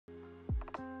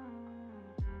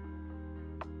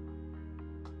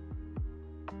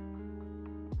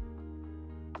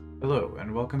Hello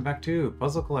and welcome back to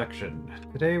Puzzle Collection.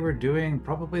 Today we're doing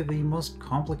probably the most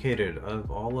complicated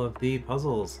of all of the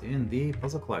puzzles in the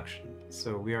puzzle collection.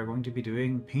 So we are going to be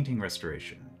doing painting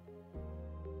restoration.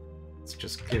 Let's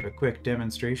just give a quick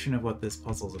demonstration of what this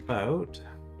puzzle's about.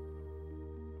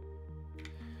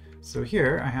 So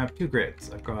here I have two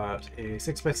grids. I've got a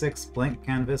 6x6 blank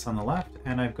canvas on the left,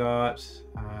 and I've got,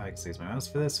 excuse my mouse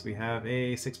for this, we have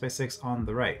a 6x6 on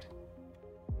the right.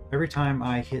 Every time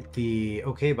I hit the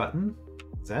OK button,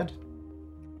 Z,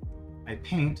 I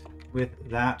paint with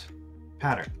that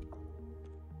pattern.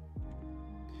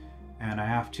 And I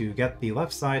have to get the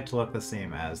left side to look the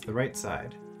same as the right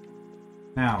side.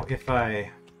 Now, if I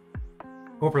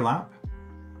overlap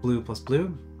blue plus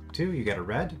blue, 2, you get a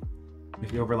red.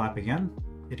 If you overlap again,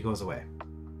 it goes away.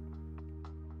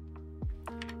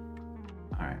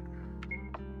 All right.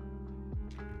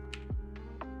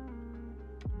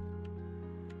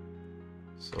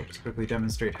 So I'll just quickly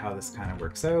demonstrate how this kind of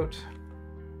works out.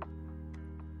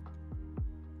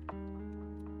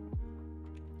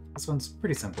 This one's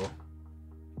pretty simple,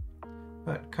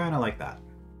 but kind of like that.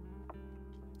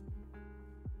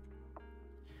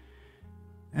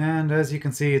 And as you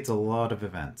can see, it's a lot of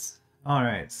events. All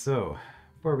right, so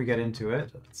before we get into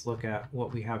it, let's look at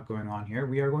what we have going on here.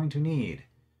 We are going to need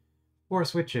 4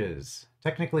 switches,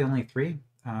 technically only 3.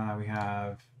 We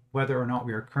have whether or not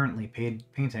we are currently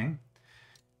painting.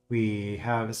 We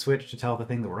have a switch to tell the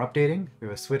thing that we're updating. We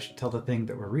have a switch to tell the thing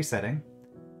that we're resetting.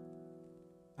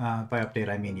 By update,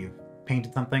 I mean you've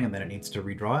painted something and then it needs to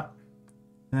redraw it.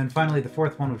 And then finally, the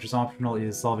 4th one, which is optional,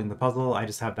 is solving the puzzle. I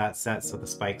just have that set so the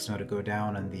spikes know to go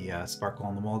down and the sparkle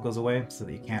on the wall goes away so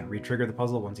that you can't re-trigger the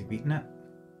puzzle once you've beaten it.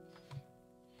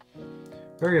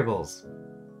 Variables.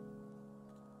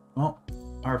 Well,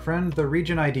 our friend the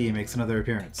region ID makes another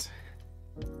appearance.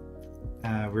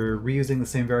 We're reusing the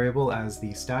same variable as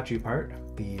the statue part,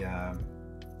 the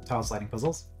tile sliding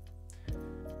puzzles.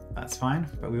 That's fine,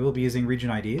 but we will be using region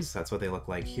IDs. That's what they look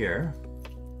like here.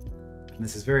 And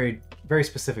this is very, very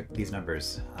specific, these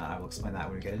numbers. I will explain that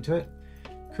when we get into it.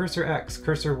 Cursor X,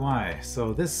 cursor Y.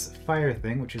 So this fire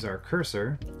thing, which is our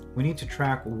cursor, we need to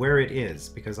track where it is,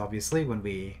 because obviously when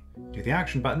we do the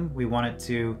action button, we want it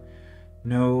to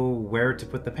know where to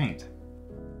put the paint.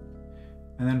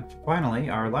 And then finally,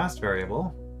 our last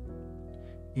variable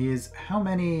is how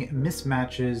many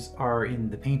mismatches are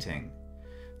in the painting.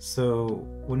 So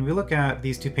when we look at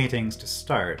these two paintings to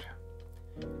start,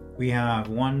 we have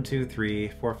 1, 2, 3,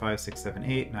 4, 5, 6, 7,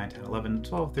 8, 9, 10, 11,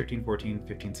 12, 13, 14,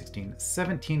 15, 16,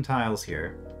 17 tiles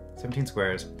here, 17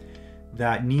 squares,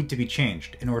 that need to be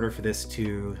changed in order for this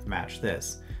to match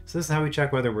this. So this is how we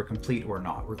check whether we're complete or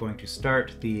not. We're going to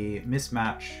start the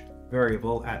mismatch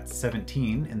variable at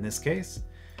 17 in this case,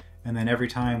 and then every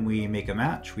time we make a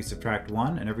match, we subtract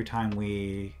 1, and every time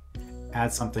we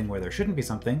add something where there shouldn't be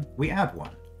something, we add 1.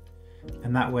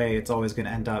 And that way it's always going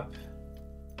to end up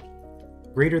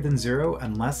greater than 0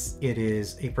 unless it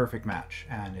is a perfect match.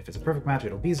 And if it's a perfect match,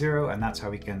 it'll be 0, and that's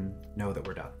how we can know that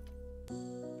we're done.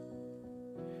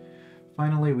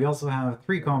 Finally, we also have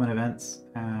 3 common events,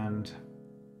 and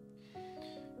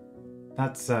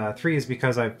that's 3 is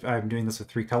because I'm doing this with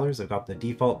 3 colors. I've got the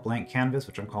default blank canvas,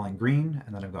 which I'm calling green,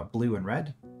 and then I've got blue and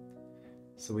red.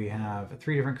 So we have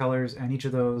 3 different colors, and each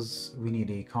of those we need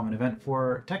a common event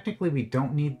for. Technically, we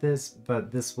don't need this,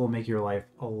 but this will make your life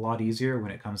a lot easier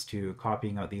when it comes to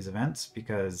copying out these events,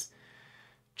 because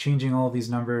changing all of these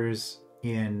numbers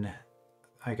in,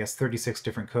 I guess, 36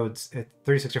 different codes,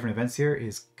 36 different events here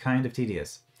is kind of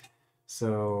tedious.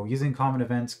 So using common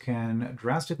events can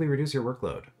drastically reduce your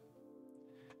workload.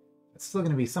 It's still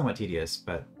going to be somewhat tedious,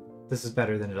 but this is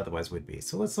better than it otherwise would be.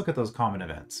 So let's look at those common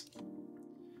events.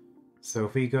 So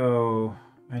if we go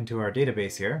into our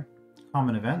database here,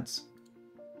 common events,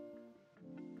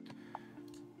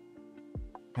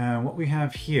 and what we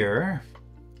have here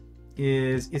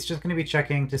is it's just going to be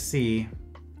checking to see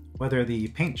whether the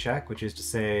paint check, which is to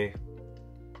say,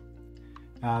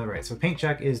 right, so paint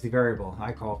check is the variable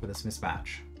I call for this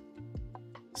mismatch.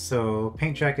 So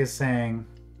paint check is saying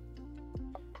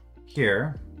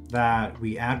here that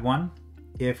we add 1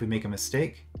 if we make a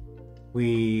mistake.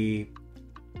 We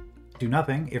do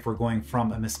nothing if we're going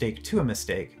from a mistake to a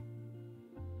mistake.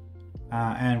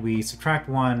 And we subtract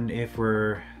 1 if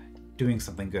we're doing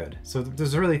something good. So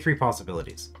there's really 3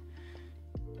 possibilities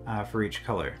for each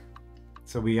color.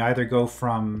 So we either go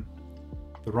from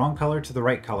the wrong color to the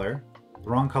right color, the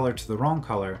wrong color to the wrong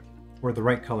color, or the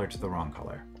right color to the wrong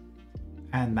color.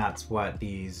 And that's what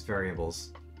these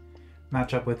variables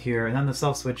match up with here. And then the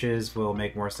self switches will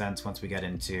make more sense once we get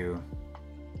into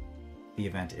the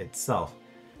event itself.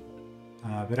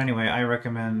 But anyway, I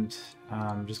recommend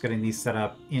just getting these set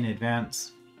up in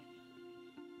advance.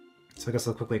 So I guess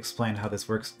I'll quickly explain how this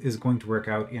is going to work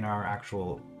out in our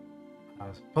actual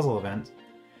puzzle event.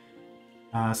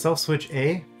 Self switch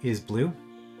A is blue,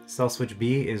 self switch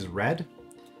B is red,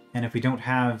 and if we don't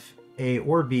have A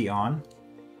or B on,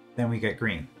 then we get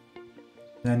green.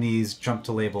 Then these jump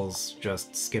to labels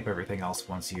just skip everything else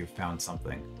once you've found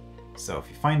something. So if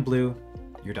you find blue,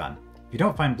 you're done. If you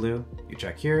don't find blue, you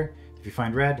check here. If you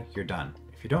find red, you're done.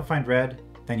 If you don't find red,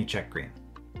 then you check green.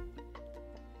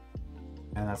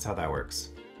 And that's how that works.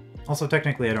 Also,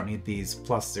 technically, I don't need these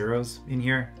plus zeros in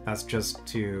here. That's just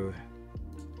to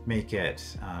make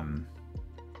it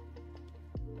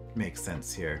make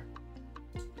sense here.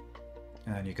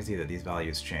 And you can see that these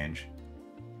values change.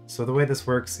 So the way this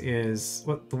works is,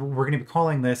 we're going to be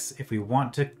calling this, if we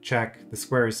want to check the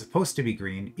square is supposed to be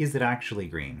green, is it actually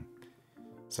green?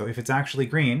 So if it's actually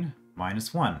green,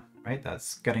 -1, right?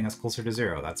 That's getting us closer to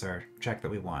 0. That's our check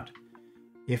that we want.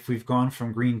 If we've gone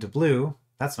from green to blue,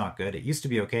 that's not good. It used to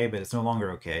be okay, but it's no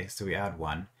longer okay, so we add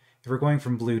 1. If we're going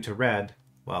from blue to red,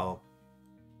 well,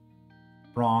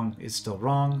 wrong is still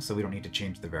wrong, so we don't need to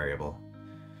change the variable.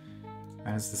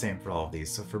 And it's the same for all of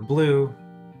these. So for blue,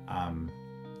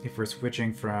 if we're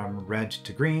switching from red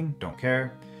to green, don't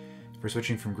care. If we're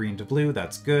switching from green to blue,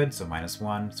 that's good, so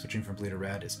 -1. Switching from blue to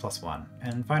red is +1.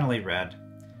 And finally, red.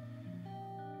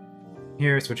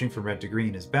 Here, switching from red to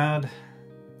green is bad,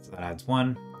 so that adds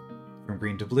 1. From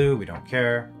green to blue, we don't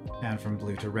care. And from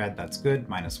blue to red, that's good,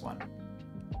 -1.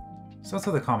 So that's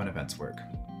how the common events work.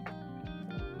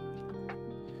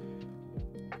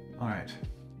 Alright.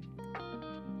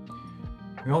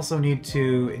 We also need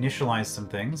to initialize some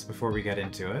things before we get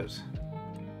into it.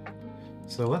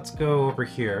 So let's go over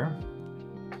here.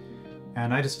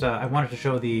 And I wanted to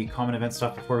show the common event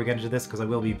stuff before we get into this, because I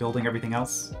will be building everything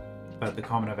else. But the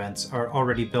common events are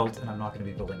already built, and I'm not going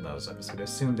to be building those. I'm just going to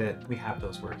assume that we have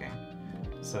those working.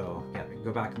 So yeah, we can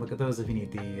go back and look at those if you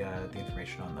need the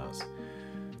information on those.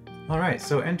 Alright,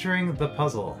 so entering the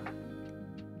puzzle.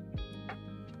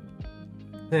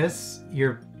 This,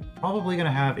 you're probably going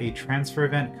to have a transfer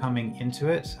event coming into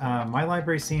it. My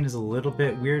library scene is a little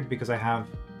bit weird because I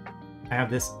have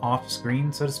this off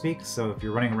screen, so to speak. So if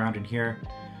you're running around in here,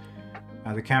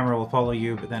 the camera will follow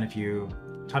you, but then if you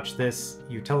touch this,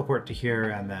 you teleport to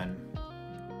here, and then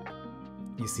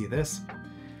you see this.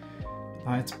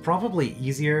 It's probably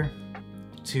easier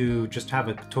to just have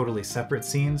a totally separate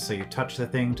scene, so you touch the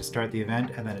thing to start the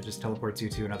event, and then it just teleports you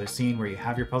to another scene where you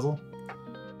have your puzzle.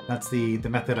 That's the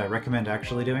method I recommend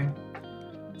actually doing.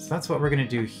 So that's what we're going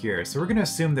to do here. So we're going to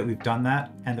assume that we've done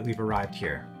that and that we've arrived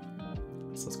here.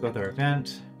 So let's go with our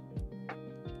event.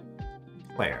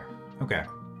 Player. Okay.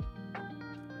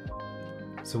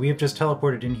 So we have just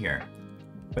teleported in here.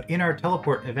 But in our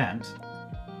teleport event,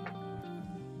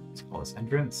 let's call this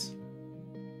entrance.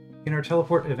 In our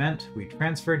teleport event, we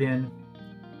transferred in,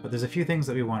 but there's a few things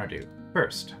that we want to do.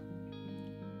 First,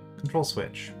 control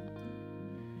switch.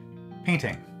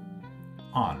 Painting.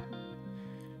 On.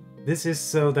 This is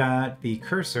so that the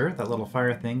cursor, that little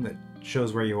fire thing that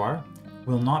shows where you are,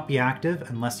 will not be active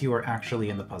unless you are actually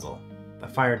in the puzzle. The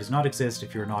fire does not exist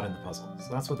if you're not in the puzzle.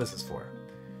 So that's what this is for.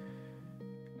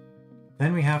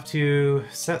 Then we have to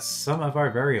set some of our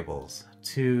variables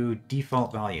to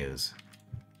default values.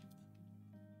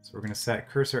 So we're going to set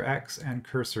cursor X and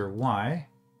cursor Y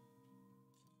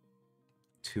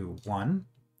to 1.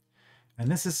 And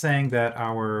this is saying that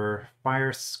our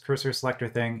fire cursor selector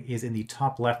thing is in the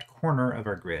top left corner of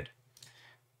our grid.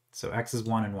 So X is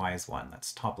 1 and Y is 1.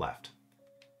 That's top left.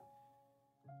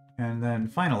 And then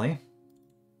finally,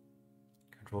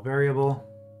 control variable,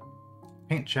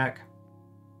 paint check.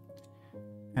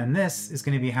 And this is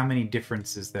going to be how many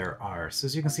differences there are. So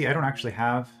as you can see, I don't actually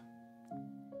have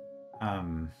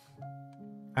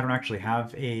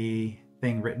a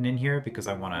thing written in here because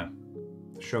I want to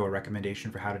show a recommendation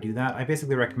for how to do that. I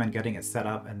basically recommend getting it set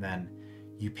up, and then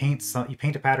you paint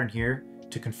a pattern here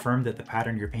to confirm that the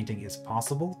pattern you're painting is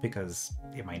possible, because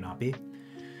it might not be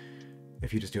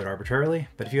if you just do it arbitrarily.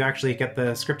 But if you actually get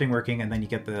the scripting working and then you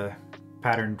get the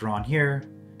pattern drawn here,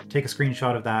 take a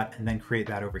screenshot of that and then create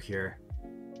that over here,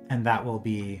 and that will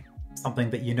be something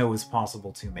that you know is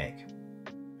possible to make.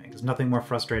 There's nothing more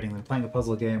frustrating than playing a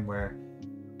puzzle game where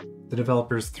the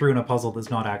developers threw in a puzzle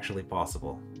that's not actually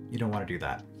possible. You don't want to do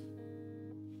that.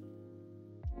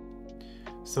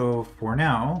 So for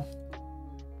now,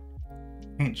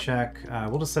 paint check,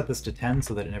 we'll just set this to 10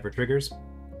 so that it never triggers.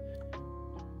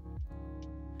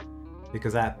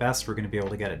 Because at best, we're going to be able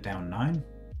to get it down 9.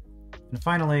 And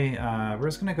finally, we're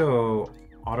just going to go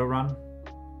auto run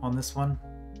on this one.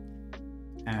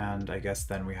 And I guess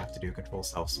then we have to do control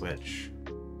self-switch.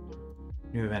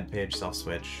 New event page,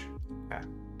 self-switch. Okay.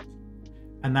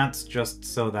 And that's just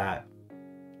so that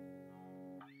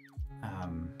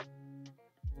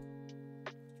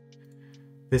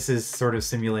this is sort of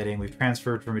simulating we've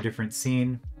transferred from a different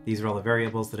scene. These are all the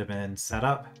variables that have been set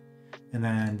up. And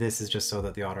then this is just so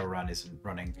that the auto run isn't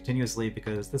running continuously,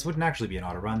 because this wouldn't actually be an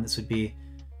auto run. This would be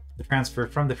the transfer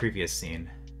from the previous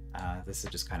scene. This is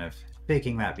just kind of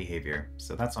faking that behavior.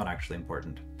 So that's not actually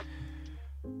important.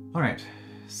 All right,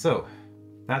 so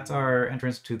that's our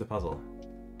entrance to the puzzle.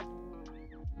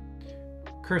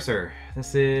 Cursor.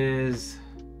 This is,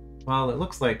 well, it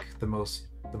looks like the most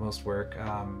work.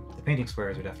 The painting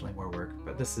squares are definitely more work,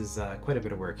 but this is quite a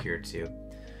bit of work here too.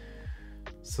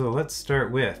 So let's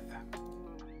start with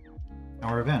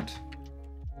our event.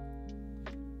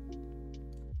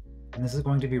 And this is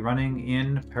going to be running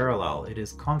in parallel. It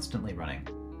is constantly running.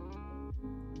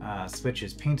 Switch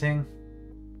is painting,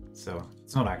 so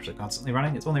it's not actually constantly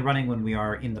running. It's only running when we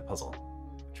are in the puzzle,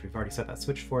 which we've already set that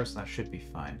switch for, so that should be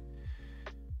fine.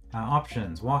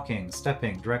 Options, walking,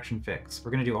 stepping, direction fix.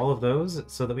 We're going to do all of those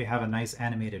so that we have a nice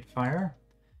animated fire,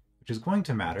 which is going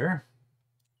to matter.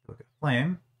 Look at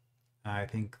flame. I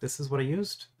think this is what I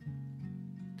used.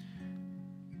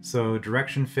 So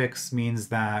direction fix means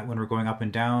that when we're going up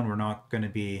and down, we're not going to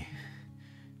be,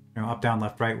 up, down,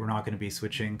 left, right, we're not going to be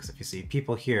switching. Because if you see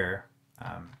people here,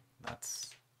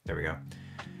 there we go.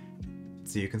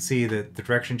 So you can see that the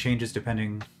direction changes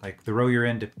depending, like the row you're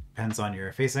in depends on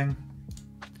your facing.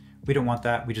 We don't want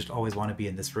that. We just always want to be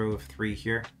in this row of 3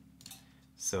 here.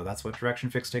 So that's what direction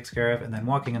fix takes care of. And then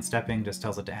walking and stepping just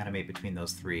tells it to animate between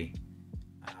those three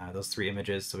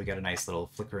images. So we get a nice little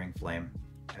flickering flame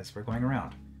as we're going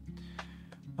around.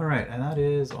 All right, and that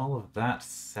is all of that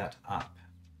set up.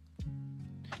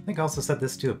 I think I also set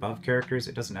this to above characters.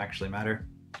 It doesn't actually matter,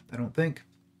 I don't think,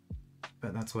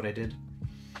 but that's what I did.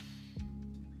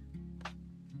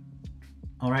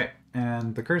 All right,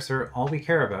 and the cursor, all we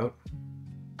care about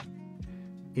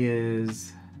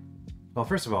is, well,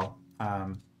 first of all,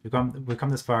 we've come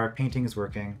this far, painting is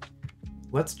working.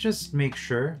 Let's just make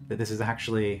sure that this is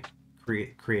actually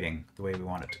creating the way we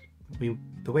want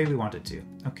it to.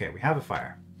 Okay, we have a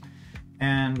fire,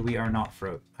 and we are not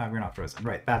we're not frozen.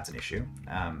 Right, that's an issue.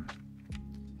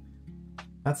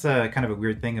 That's a kind of a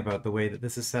weird thing about the way that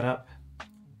this is set up.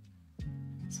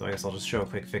 So I guess I'll just show a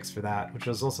quick fix for that, which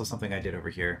is also something I did over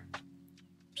here,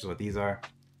 which is what these are.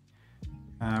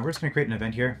 We're just going to create an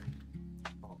event here,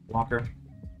 called blocker.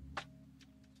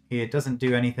 It doesn't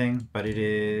do anything, but it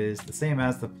is the same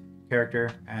as the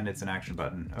character, and it's an action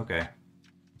button. Okay.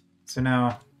 So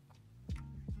now,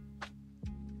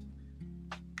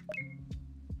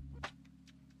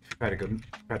 if you try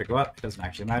to go up, it doesn't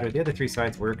actually matter. The other 3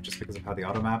 sides work just because of how the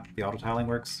auto tiling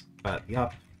works, but the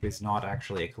up is not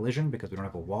actually a collision because we don't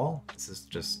have a wall. This is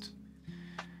just,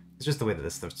 it's just the way that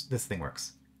this thing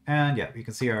works. And yeah, you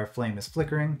can see our flame is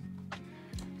flickering.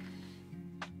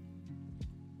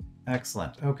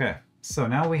 Excellent. Okay, so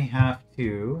now we have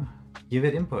to give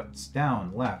it inputs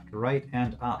down, left, right,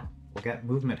 and up. We'll get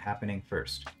movement happening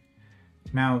first.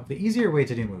 Now, the easier way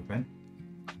to do movement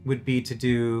would be to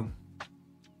do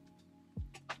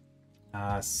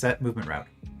set movement route.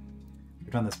 We've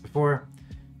done this before.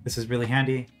 This is really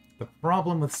handy. The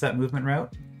problem with set movement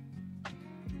route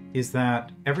is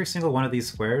that every single one of these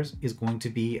squares is going to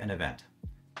be an event.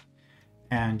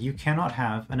 And you cannot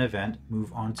have an event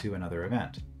move onto another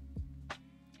event.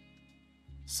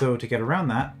 So to get around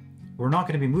that, we're not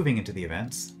going to be moving into the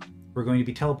events. We're going to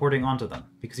be teleporting onto them,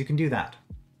 because you can do that.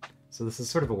 So this is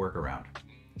sort of a workaround.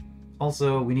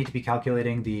 Also, we need to be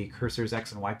calculating the cursor's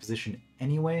X and Y position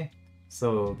anyway,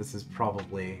 so this is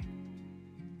probably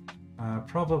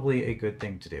a good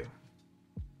thing to do.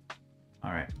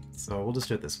 All right, so we'll just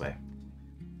do it this way.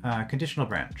 Conditional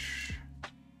branch.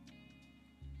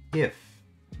 If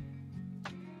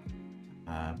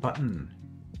button,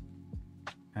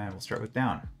 and we'll start with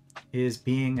down, is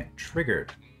being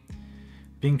triggered.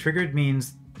 Being triggered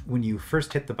means when you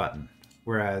first hit the button,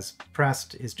 whereas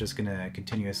pressed is just going to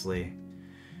continuously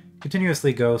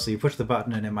go, so you push the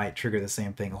button and it might trigger the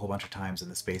same thing a whole bunch of times in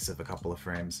the space of a couple of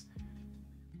frames.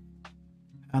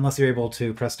 Unless you're able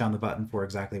to press down the button for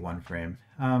exactly 1 frame.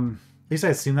 At least I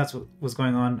assume that's what was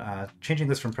going on. Changing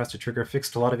this from press to trigger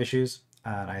fixed a lot of issues,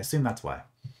 and I assume that's why.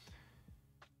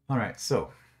 All right,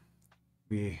 so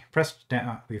we've pressed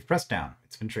down,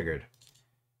 it's been triggered.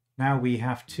 Now we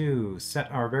have to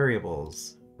set our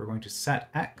variables. We're going to set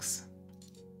X.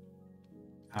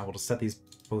 We'll just set these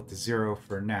both to 0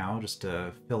 for now, just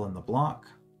to fill in the block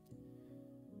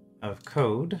of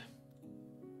code.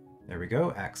 There we go,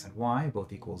 X and Y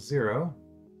both equal 0.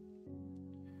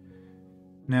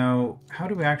 Now, how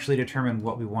do we actually determine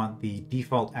what we want the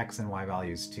default x and y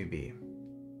values to be?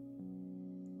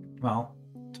 Well,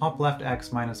 top left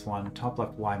x minus 1, top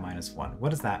left y minus 1. What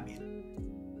does that mean?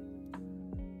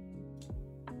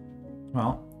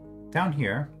 Well, down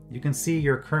here, you can see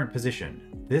your current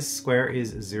position. This square is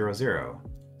 0, 0.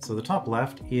 So the top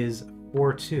left is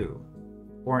 4, 2.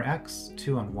 4 on x,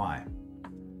 2 on y.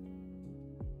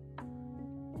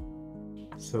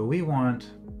 So we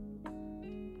want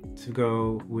to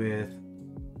go with...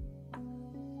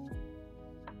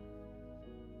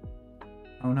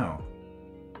 Oh no.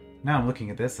 Now I'm looking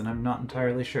at this and I'm not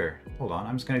entirely sure. Hold on,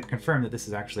 I'm just going to confirm that this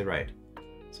is actually right.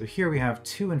 So here we have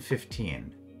 2 and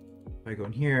 15. If I go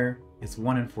in here, it's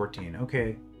 1 and 14.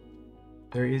 Okay.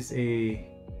 There is a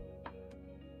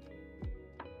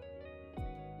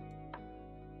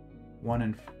 1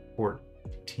 and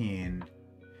 14.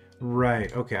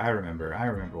 Right, okay, I remember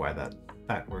why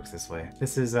that works this way.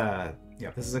 This is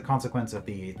this is a consequence of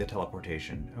the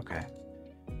teleportation. Okay.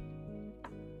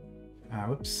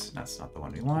 Whoops, that's not the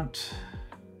one we want.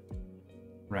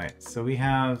 Right, so we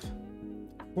have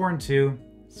 4 and 2,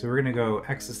 so we're gonna go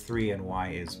x is 3 and y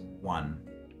is 1.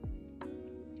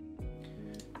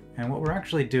 And what we're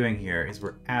actually doing here is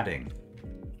we're adding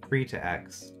 3 to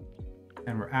x,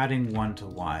 and we're adding 1 to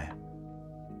y.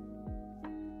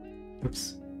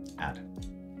 Oops, add.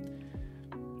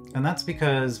 And that's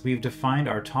because we've defined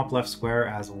our top left square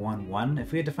as 1, 1.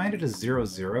 If we had defined it as 0,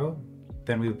 0,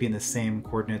 then we would be in the same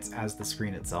coordinates as the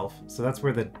screen itself. So that's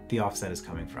where the offset is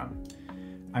coming from.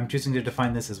 I'm choosing to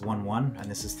define this as 1, 1, and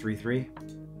this is 3, 3.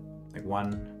 Like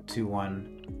 1, 2,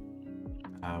 1,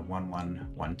 1, 1,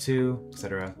 1, 2,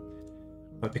 etc.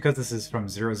 But because this is from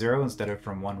 0, 0 instead of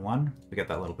from 1, 1, we get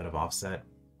that little bit of offset.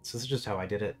 So this is just how I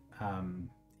did it.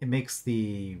 It makes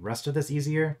the rest of this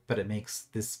easier, but it makes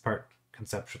this part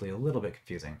conceptually a little bit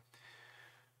confusing.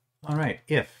 All right,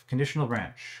 if conditional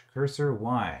branch, cursor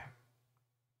y.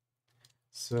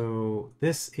 So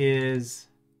this is,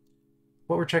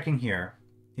 what we're checking here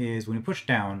is when we push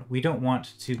down, we don't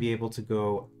want to be able to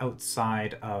go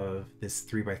outside of this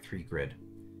 3x3 grid.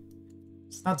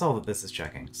 So that's all that this is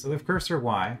checking. So if cursor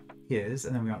y is,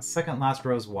 and then we want second last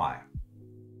row is y.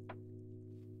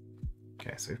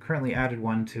 Okay, so we've currently added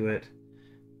 1 to it.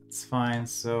 It's fine.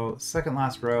 So second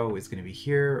last row is going to be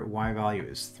here. Y value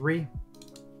is 3.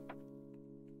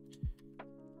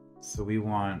 So we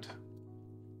want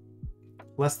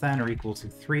less than or equal to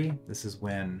 3. This is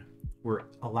when we're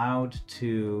allowed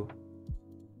to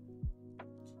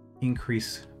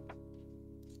increase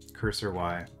cursor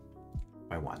y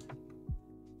by 1.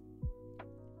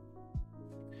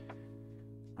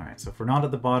 All right, so if we're not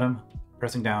at the bottom,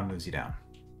 pressing down moves you down.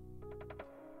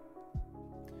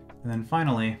 And then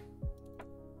finally,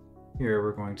 here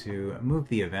we're going to move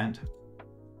the event,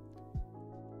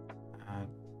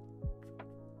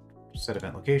 set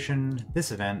event location,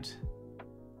 this event,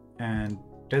 and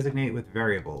designate with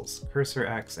variables, cursor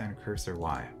x and cursor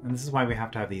y. And this is why we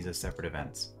have to have these as separate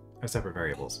events, or separate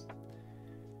variables.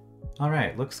 All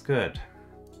right, looks good.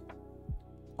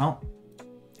 Well,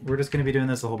 we're just going to be doing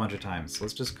this a whole bunch of times. So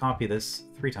let's just copy this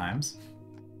 3 times,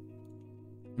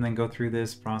 and then go through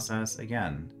this process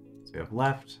again. So we have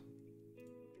left.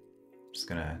 Just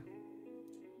gonna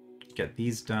get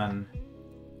these done,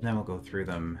 and then we'll go through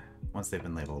them once they've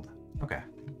been labeled. Okay.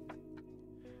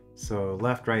 So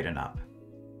left, right, and up.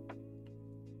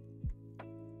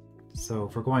 So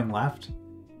if we're going left,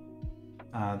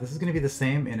 this is going to be the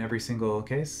same in every single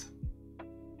case.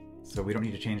 So we don't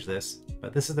need to change this,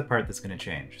 but this is the part that's going to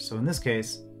change. So in this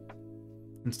case,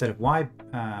 instead of y,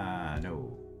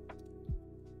 no.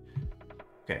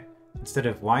 Okay. Instead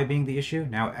of y being the issue,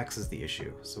 now x is the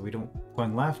issue. So we don't,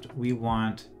 going left, we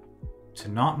want to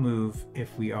not move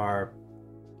if we are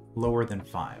lower than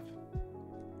 5.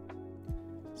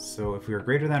 So if we are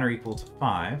greater than or equal to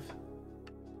 5,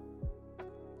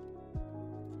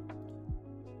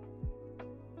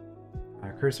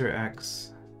 cursor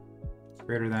x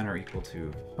greater than or equal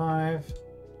to 5,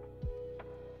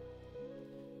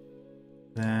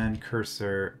 then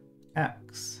cursor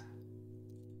x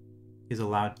is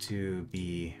allowed to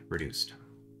be reduced.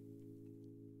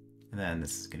 And then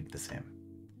this is going to be the same.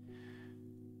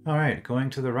 All right,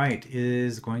 going to the right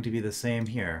is going to be the same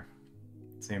here.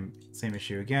 Same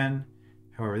issue again.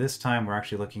 However, this time we're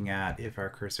actually looking at if our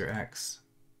cursor x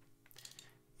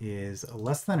is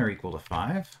less than or equal to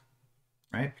 5,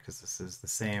 right? Because this is the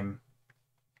same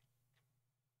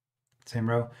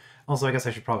row. Also, I guess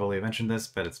I should probably have mentioned this,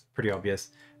 but it's pretty obvious.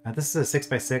 This is a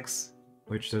 6x6,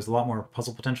 which there's a lot more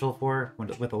puzzle potential for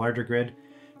with a larger grid.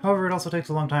 However, it also takes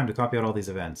a long time to copy out all these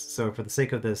events. So for the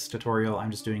sake of this tutorial, I'm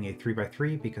just doing a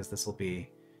 3x3 because this will be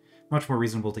much more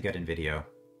reasonable to get in video.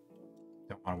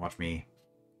 Don't want to watch me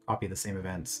copy the same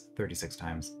events 36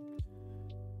 times.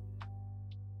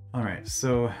 Alright,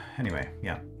 so anyway,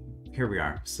 yeah, here we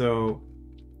are. So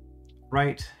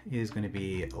right is going to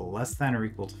be less than or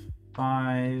equal to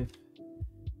 5,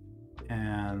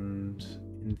 and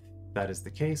if that is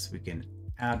the case, we can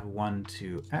add 1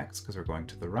 to x because we're going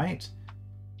to the right,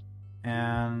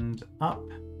 and up.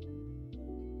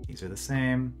 These are the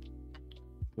same.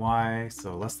 Y,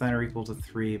 so less than or equal to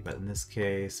 3, but in this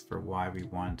case, for y, we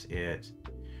want it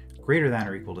greater than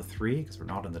or equal to 3 because we're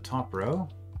not in the top row.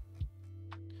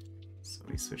 So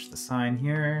we switch the sign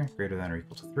here, greater than or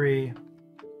equal to 3,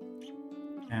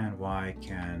 and y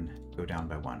can go down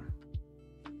by 1.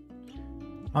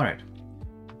 All right,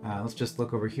 let's just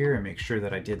look over here and make sure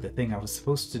that I did the thing I was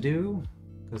supposed to do,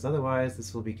 because otherwise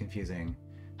this will be confusing.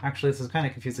 Actually, this is kind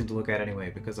of confusing to look at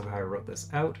anyway because of how I wrote this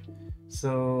out.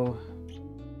 So,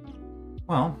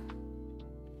 well,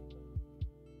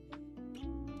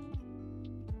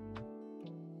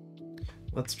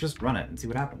 let's just run it and see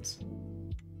what happens.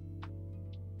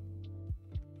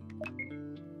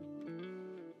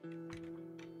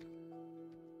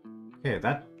 Okay,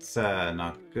 that's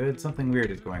not good. Something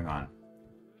weird is going on.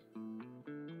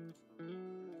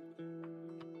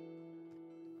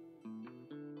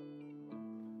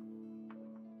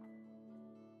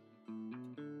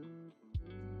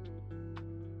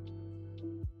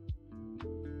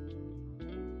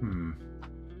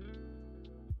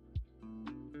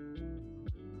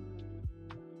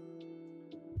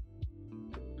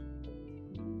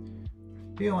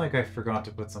 I feel like I forgot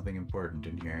to put something important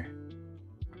in here.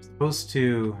 I'm supposed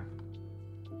to,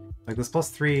 like this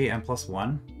 +3 and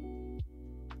 +1.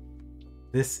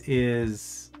 This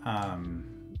is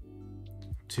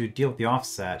to deal with the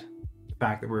offset, the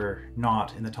fact that we're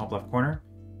not in the top left corner.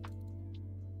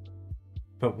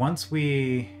 But once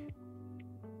we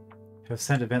have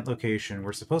sent event location,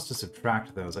 we're supposed to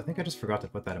subtract those. I think I just forgot to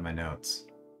put that in my notes.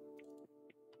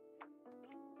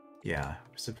 Yeah,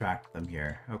 subtract them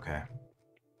here. Okay.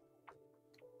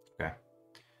 Okay.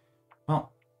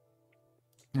 Well,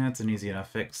 that's an easy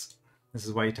enough fix. This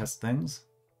is why you test things.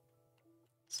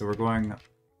 So we're going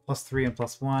 +3 and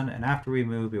 +1, and after we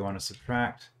move, we want to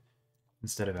subtract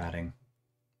instead of adding.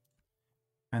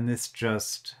 And this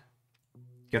just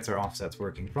gets our offsets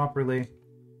working properly.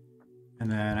 And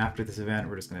then after this event,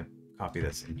 we're just going to copy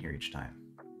this in here each time.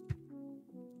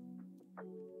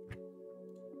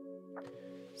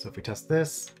 So if we test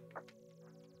this,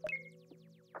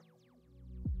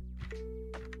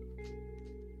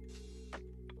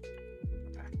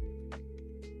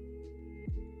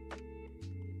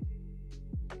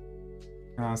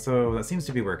 so that seems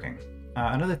to be working.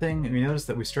 Another thing, we notice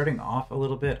that we're starting off a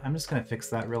little bit. I'm just going to fix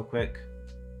that real quick.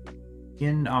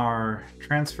 In our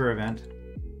transfer event,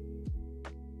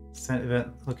 sent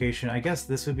event location, I guess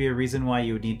this would be a reason why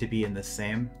you would need to be in the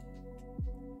same.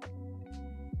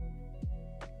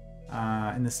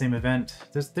 In the same event.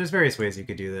 There's various ways you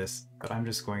could do this, but I'm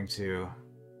just going to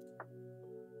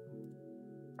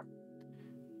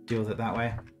deal with it that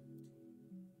way.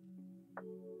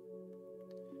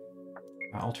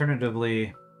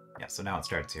 Alternatively, yeah, so now it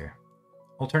starts here.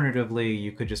 Alternatively,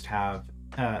 you could just have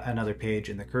another page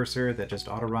in the cursor that just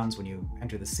auto-runs when you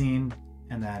enter the scene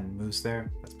and then moves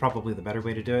there. That's probably the better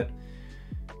way to do it.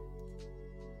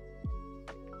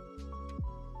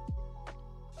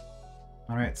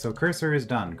 Alright, so cursor is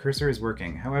done. Cursor is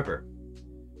working. However,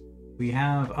 we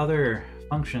have other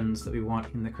functions that we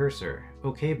want in the cursor.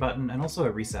 OK button and also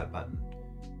a reset button.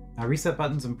 Now, reset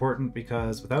button's important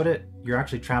because without it, you're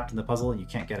actually trapped in the puzzle and you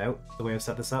can't get out the way I've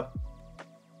set this up.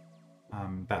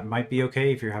 That might be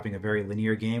okay if you're having a very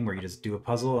linear game where you just do a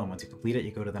puzzle and once you complete it,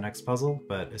 you go to the next puzzle.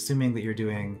 But assuming that you're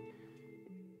doing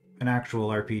an actual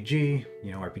RPG,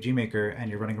 you know, RPG Maker, and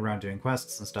you're running around doing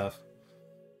quests and stuff,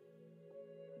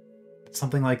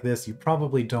 something like this, you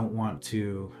probably don't want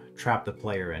to trap the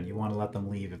player in. You want to let them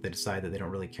leave if they decide that they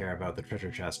don't really care about the treasure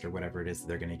chest or whatever it is that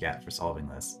they're going to get for solving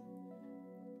this.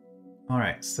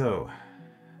 Alright, so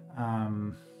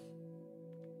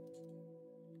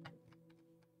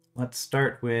let's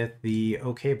start with the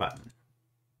OK button.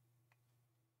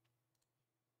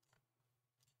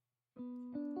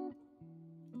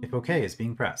 If OK is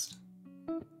being pressed.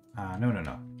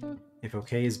 No. If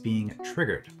OK is being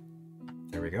triggered.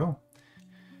 There we go.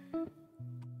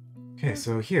 Okay,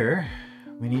 so here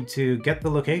we need to get the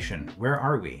location. Where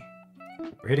are we?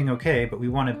 We're hitting OK, but we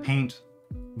want to paint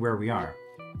where we are.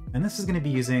 And this is going to be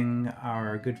using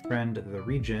our good friend, the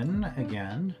region,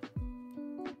 again.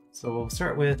 So we'll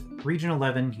start with region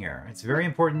 11 here. It's very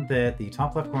important that the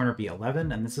top left corner be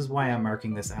 11, and this is why I'm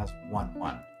marking this as 1,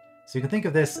 1. So you can think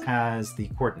of this as the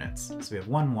coordinates. So we have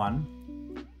 1,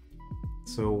 1.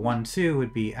 So 1, 2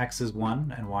 would be x is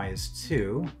 1 and y is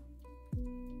 2.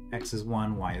 X is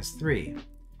 1, y is 3.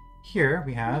 Here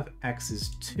we have x is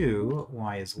 2,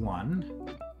 y is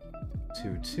 1,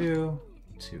 2, 2,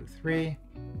 2, 3,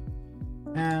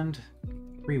 and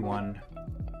 3, 1,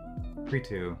 3,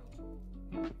 2,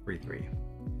 3, 3.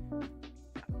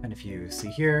 And if you see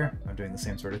here, I'm doing the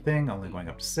same sort of thing, only going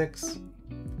up to 6.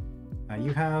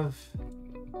 You have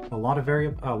a lot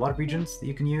of regions that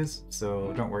you can use,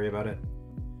 so don't worry about it.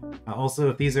 Also,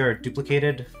 if these are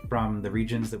duplicated from the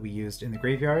regions that we used in the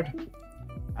graveyard,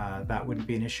 that wouldn't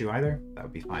be an issue either. That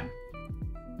would be fine.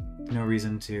 No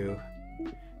reason to...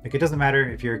 Like, it doesn't matter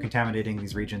if you're contaminating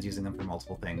these regions using them for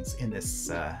multiple things in this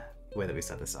way that we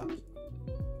set this up.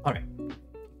 Alright.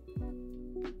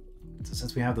 So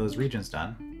since we have those regions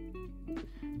done,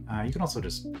 you can also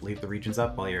just leave the regions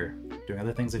up while you're doing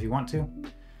other things if you want to.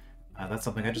 That's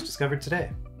something I just discovered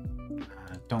today.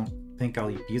 Don't think I'll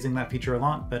be using that feature a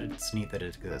lot, but it's neat that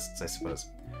it exists, I suppose.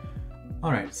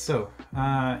 Alright, so,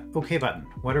 OK button.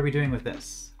 What are we doing with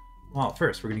this? Well,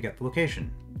 first we're going to get the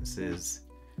location. This is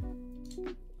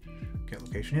get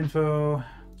location info,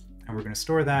 and we're going to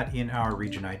store that in our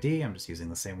region ID. I'm just using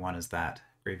the same one as that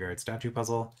graveyard statue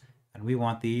puzzle, and we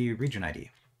want the region ID.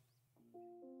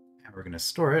 And we're going to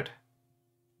store it.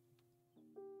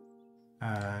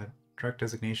 Direct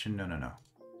designation, no.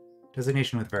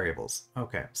 Designation with variables.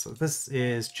 Okay, so this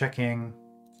is checking...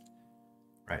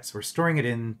 Right, so we're storing it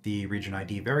in the region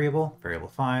ID variable, variable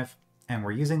 5, and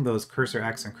we're using those cursor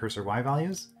X and cursor Y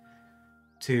values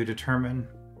to determine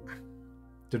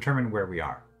where we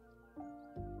are.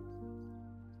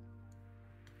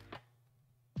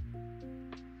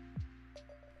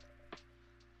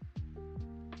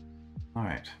 All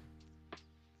right.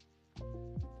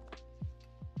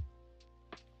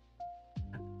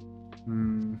 I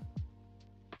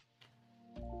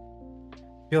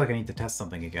feel like I need to test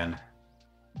something again.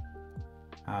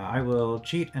 I will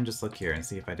cheat and just look here and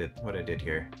see if I did what I did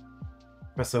here.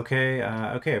 Press OK.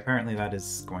 Okay, apparently that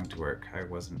is going to work. I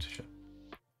wasn't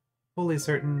fully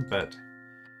certain, but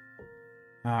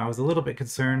I was a little bit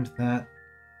concerned that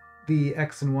the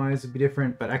X and Y's would be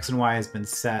different, but X and Y has been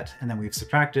set, and then we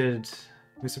subtract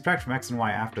from X and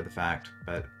Y after the fact,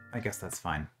 but I guess that's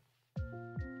fine.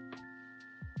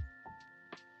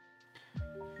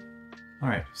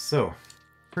 Alright, so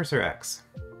cursor X.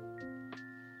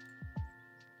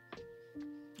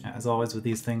 As always with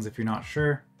these things, if you're not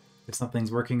sure if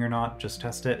something's working or not, just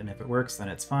test it, and if it works, then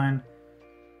it's fine.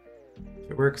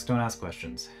 If it works, don't ask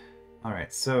questions.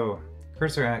 Alright, so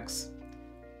cursor X,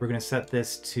 we're going to set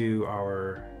this to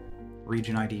our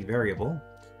region ID variable.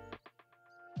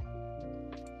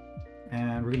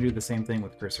 And we're going to do the same thing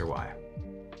with cursor Y.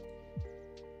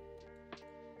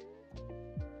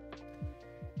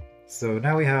 So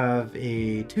now we have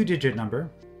a 2-digit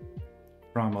number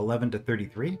from 11 to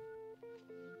 33.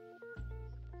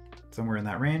 Somewhere in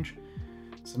that range.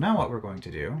 So now what we're going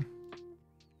to do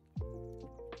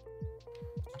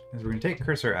is we're going to take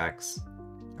cursor X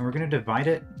and we're going to divide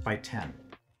it by 10.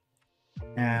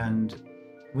 And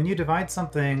when you divide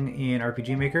something in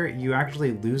RPG Maker, you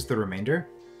actually lose the remainder.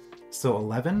 So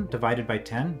 11 divided by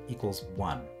 10 equals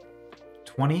 1.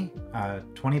 20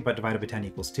 but divided by 10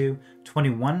 equals 2.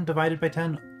 21 divided by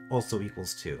 10 also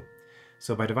equals 2.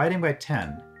 So by dividing by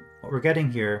 10, what we're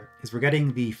getting here is we're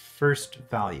getting the first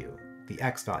value, the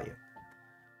X value.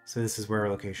 So this is where our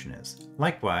location is.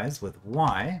 Likewise, with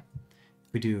Y,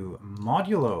 we do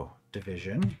modular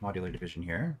division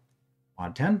here,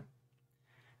 mod 10.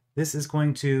 This is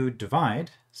going to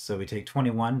divide, so we take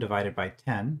 21 divided by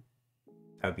 10.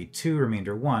 That would be 2,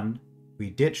 remainder 1. We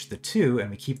ditch the 2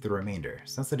 and we keep the remainder.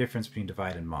 So that's the difference between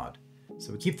divide and mod.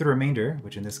 So we keep the remainder,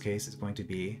 which in this case is going to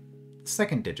be the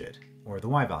second digit, or the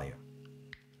Y value.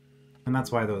 And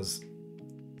that's why those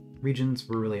regions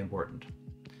were really important.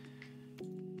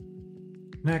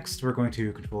 Next, we're going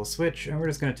to control a switch, and we're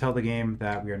just going to tell the game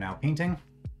that we are now painting.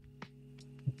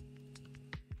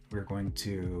 We're going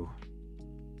to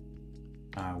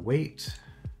wait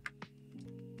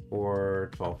for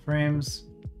 12 frames,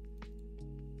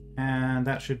 and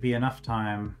that should be enough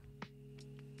time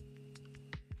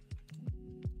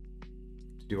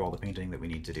to do all the painting that we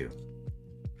need to do.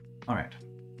 All right.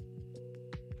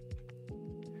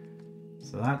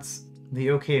 So that's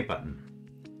the OK button.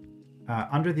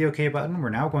 Under the OK button, we're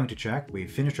now going to check we've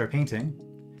finished our painting.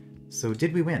 So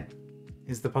did we win?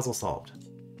 Is the puzzle solved?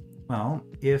 Well,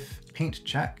 if paint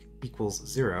check equals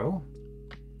 0,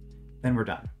 then we're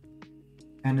done.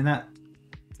 And in that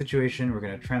situation, we're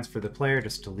going to transfer the player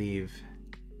just to leave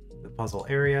the puzzle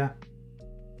area.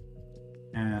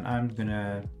 And I'm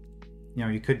gonna, you know,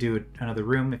 you could do another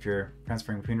room if you're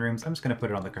transferring between rooms. I'm just gonna put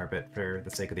it on the carpet for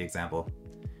the sake of the example,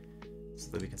 so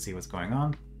that we can see what's going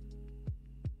on.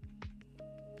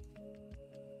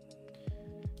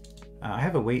 I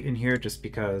have a weight in here just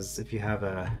because if you have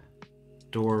a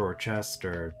door or chest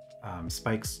or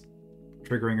spikes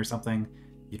triggering or something,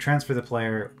 you transfer the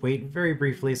player, wait very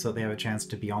briefly so they have a chance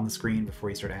to be on the screen before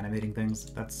you start animating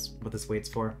things. That's what this wait's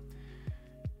for.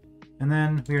 And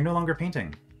then we are no longer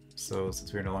painting. So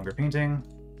since we are no longer painting,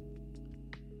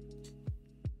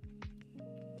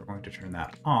 we're going to turn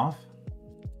that off.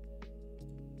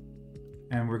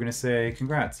 And we're going to say,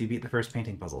 congrats, you beat the first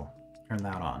painting puzzle. Turn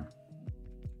that on.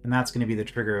 And that's going to be the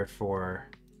trigger for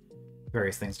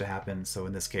various things to happen. So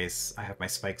in this case, I have my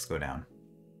spikes go down.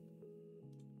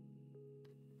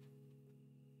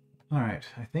 All right,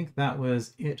 I think that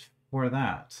was it for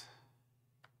that.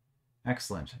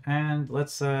 Excellent. And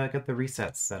let's get the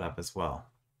resets set up as well.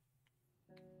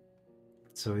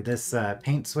 So this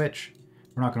paint switch,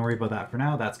 we're not going to worry about that for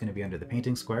now. That's going to be under the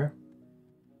painting square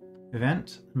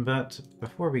event. But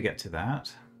before we get to that,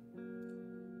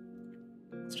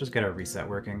 let's just get our reset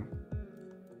working.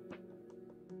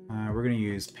 We're going to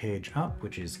use page up,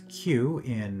 which is Q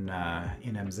in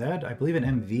MZ. I believe in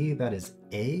MV that is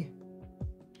A.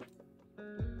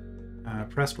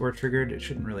 Pressed or triggered, it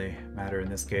shouldn't really matter in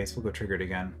this case. We'll go triggered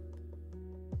again.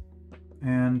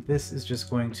 And this is just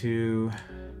going to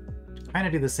kind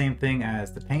of do the same thing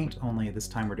as the paint, only this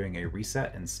time we're doing a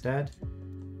reset instead.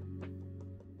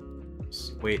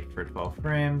 Just wait for 12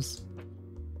 frames,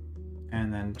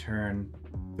 and then turn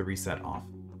the reset off.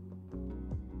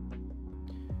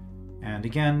 And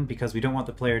again, because we don't want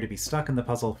the player to be stuck in the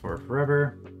puzzle for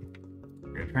forever,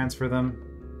 we're going to transfer them.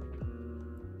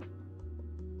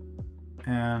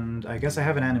 And I guess I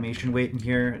have an animation weight in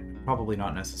here, probably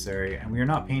not necessary. And we are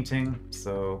not painting,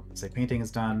 so say painting is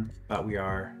done, but we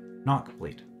are not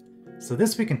complete. So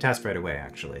this we can test right away,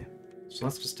 actually. So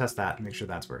let's just test that and make sure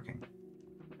that's working.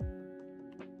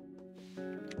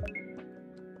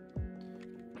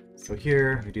 So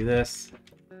here, we do this.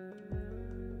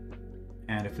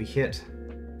 And if we hit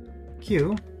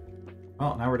Q,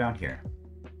 well, now we're down here.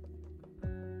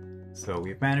 So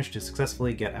we've managed to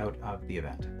successfully get out of the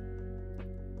event.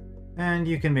 And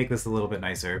you can make this a little bit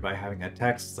nicer by having a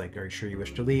text like, are you sure you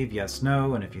wish to leave? Yes,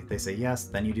 no. And if they say yes,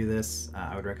 then you do this.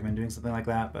 I would recommend doing something like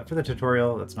that. But for the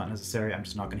tutorial, that's not necessary. I'm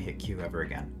just not going to hit Q ever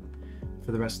again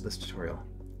for the rest of this tutorial.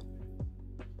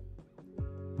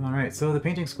 All right, so the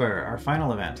painting square, our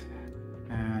final event,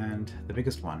 and the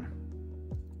biggest one.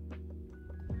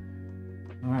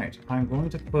 All right, I'm going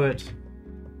to put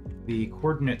the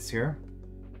coordinates here.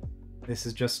 This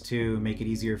is just to make it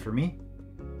easier for me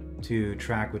to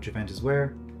track which event is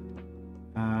where.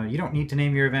 You don't need to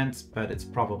name your events, but it's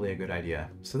probably a good idea.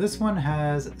 So this one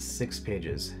has 6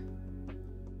 pages.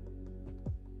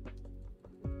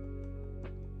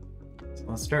 So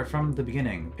let's start from the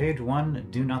beginning. Page 1,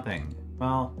 do nothing.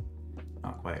 Well,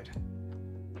 not quite.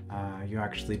 You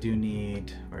actually do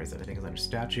need, where is it? I think it's under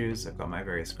statues. I've got my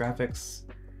various graphics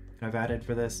that I've added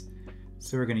for this.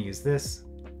 So we're going to use this.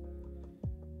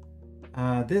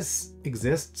 This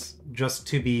exists just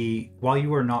to be, while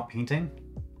you are not painting,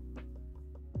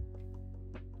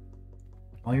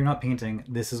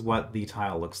 this is what the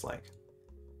tile looks like.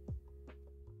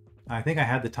 I think I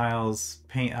had the tiles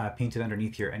painted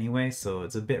underneath here anyway, so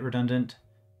it's a bit redundant,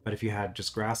 but if you had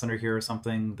just grass under here or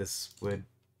something, this would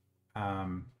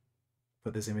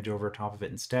put this image over top of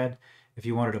it instead. If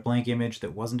you wanted a blank image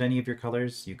that wasn't any of your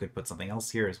colors, you could put something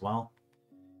else here as well.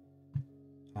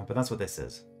 But that's what this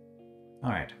is. All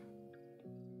right.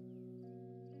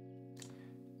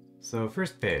 So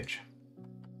first page.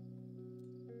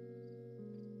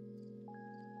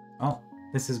 Oh,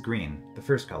 this is green, the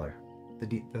first color,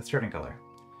 the starting color.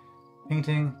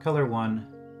 Painting, color 1,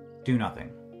 do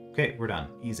nothing. Okay, we're done,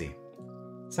 easy.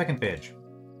 Second page.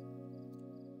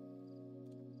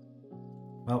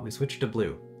 Well, we switched to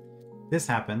blue. This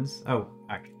happens, oh,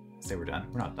 actually, say we're done,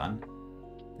 we're not done.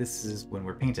 This is when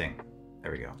we're painting.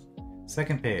 There we go.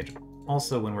 Second page,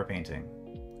 also when we're painting.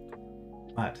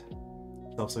 But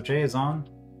self-switch A is on,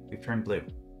 we've turned blue.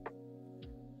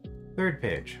 Third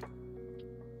page.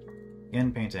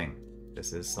 Again, painting.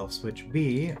 This is self-switch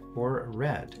B for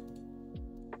red.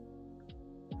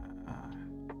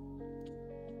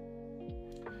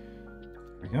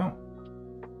 There we go.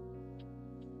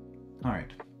 All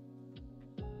right.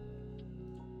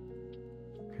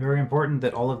 Very important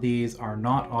that all of these are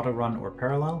not auto-run or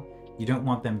parallel. You don't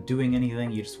want them doing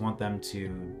anything, you just want them to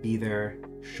be there,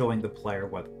 showing the player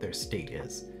what their state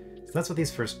is. So that's what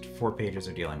these first 4 pages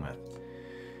are dealing with.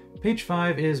 Page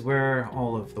 5 is where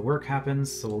all of the work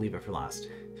happens, so we'll leave it for last.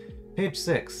 Page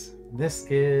 6. This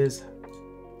is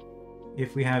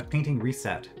if we have painting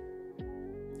reset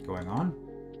going on.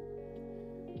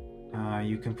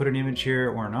 You can put an image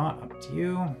here or not, up to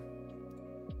you.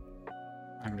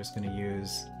 I'm just going to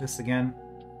use this again.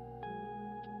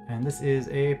 And this is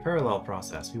a parallel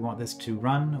process. We want this to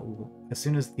run as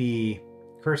soon as the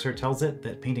cursor tells it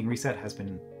that painting reset has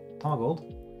been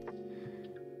toggled.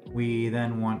 We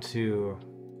then want to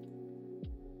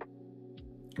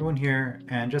go in here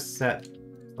and just set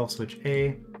self switch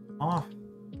A off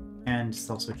and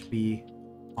self switch B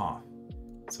off.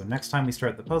 So next time we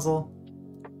start the puzzle,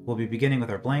 we'll be beginning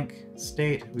with our blank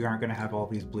state. We aren't going to have all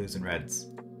these blues and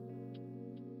reds.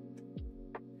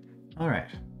 All right.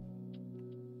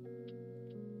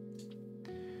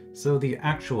 So the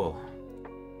actual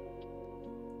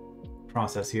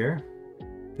process here,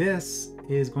 this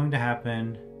is going to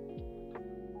happen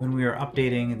when we are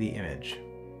updating the image.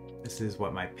 This is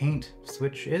what my paint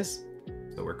switch is.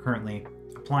 So we're currently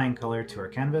applying color to our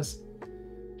canvas.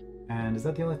 And is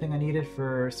that the only thing I needed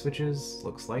for switches?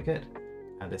 Looks like it.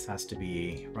 This has to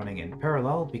be running in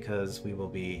parallel because we will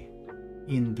be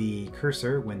in the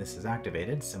cursor when this is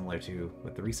activated, similar to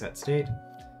with the reset state.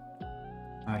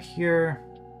 Here,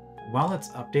 while it's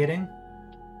updating,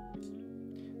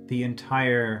 the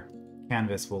entire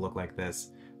canvas will look like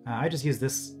this. I just use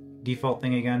this default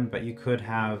thing again, but you could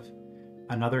have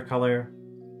another color,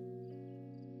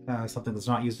 something that's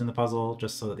not used in the puzzle,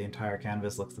 just so that the entire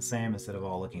canvas looks the same instead of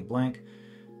all looking blank.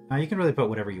 You can really put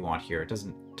whatever you want here. It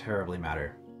doesn't terribly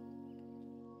matter.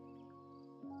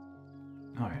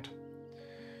 All right.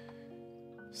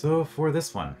 So for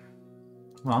this one,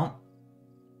 well,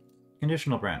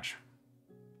 conditional branch.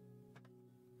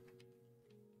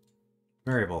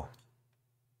 Variable.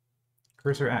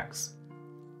 Cursor X.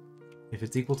 If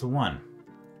it's equal to 1.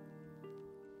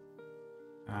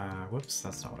 Whoops,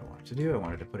 that's not what I wanted to do. I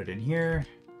wanted to put it in here.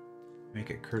 Make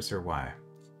it cursor Y.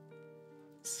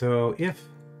 So if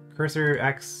cursor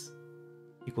X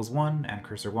equals 1 and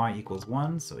cursor Y equals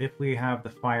 1, so if we have the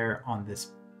fire on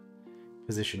this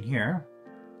position here,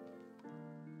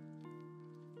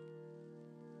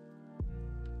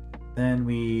 then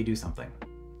we do something.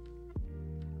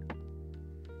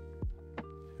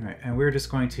 All right, and we're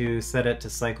just going to set it to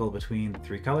cycle between the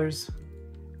 3 colors.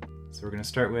 So we're going to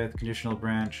start with conditional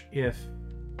branch if,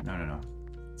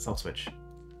 self switch.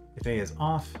 If A is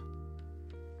off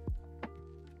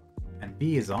and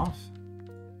B is off.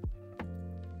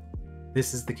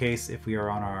 This is the case if we are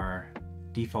on our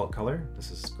default color.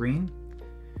 This is green.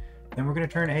 Then we're going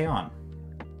to turn A on.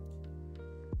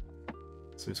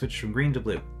 So we switch from green to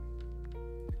blue.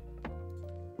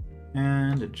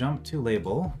 And jump to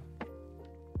label.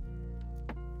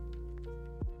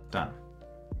 Done.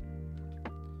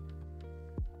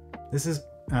 This is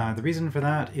the reason for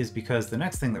that is because the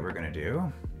next thing that we're going to do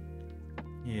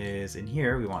is in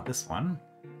here we want this one.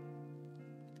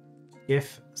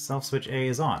 If self switch A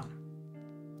is on.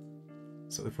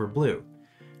 So if we're blue.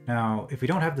 Now, if we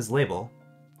don't have this label,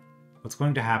 what's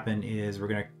going to happen is we're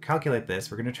going to calculate this,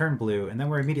 we're going to turn blue, and then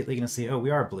we're immediately going to see, oh, we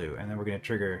are blue, and then we're going to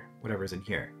trigger whatever's in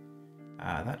here.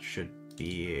 That should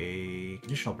be a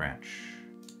conditional branch.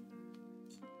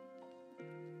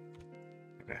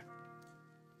 Okay.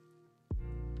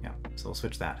 Yeah, so we'll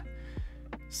switch that.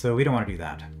 So we don't want to do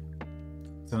that.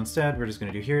 So instead, we're just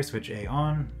going to do here, switch A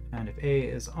on, and if A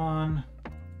is on,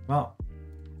 well,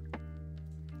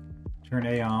 turn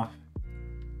A off,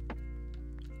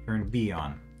 turn B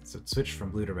on. So it switched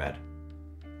from blue to red.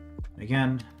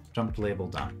 Again, jump to label,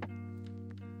 done.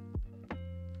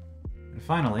 And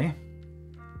finally,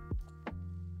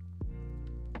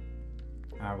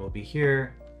 we'll be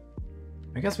here.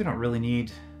 I guess we don't really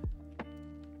need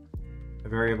a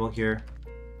variable here,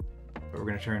 but we're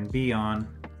going to turn B on.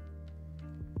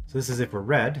 So this is if we're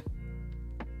red.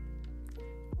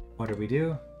 What do we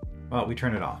do? Well, we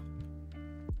turn it off.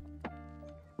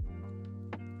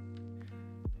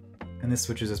 And this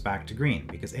switches us back to green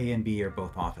because A and B are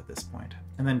both off at this point.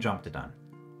 And then jump to done.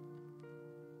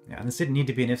 Yeah, and this didn't need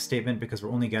to be an if statement because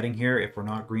we're only getting here if we're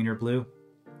not green or blue,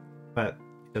 but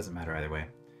it doesn't matter either way.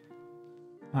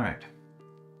 All right.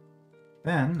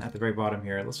 Then at the very bottom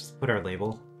here, let's just put our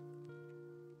label.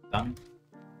 Done.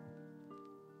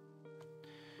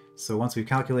 So once we've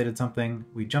calculated something,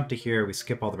 we jump to here, we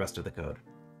skip all the rest of the code.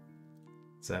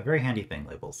 It's a very handy thing,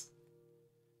 labels.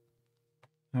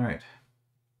 All right.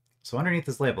 So underneath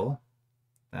this label,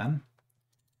 then,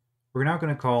 we're now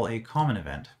going to call a common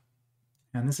event.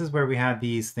 And this is where we had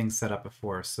these things set up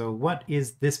before. So what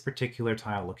is this particular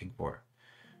tile looking for?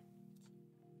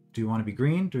 Do we want to be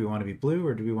green? Do we want to be blue?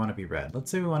 Or do we want to be red? Let's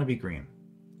say we want to be green.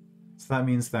 So that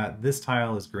means that this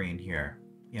tile is green here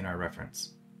in our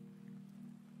reference.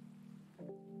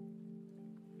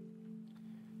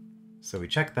 So we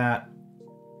check that,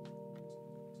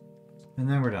 and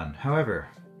then we're done. However,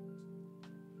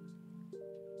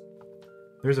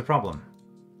 there's a problem,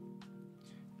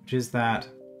 which is that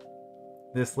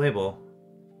this label,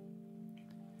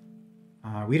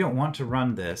 we don't want to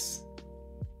run this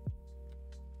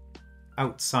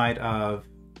outside of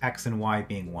X and Y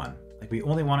being 1. Like, we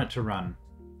only want it to run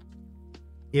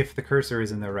if the cursor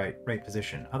is in the right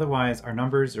position. Otherwise, our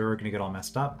numbers are going to get all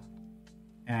messed up,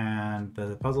 and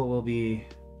the puzzle will be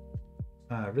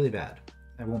really bad.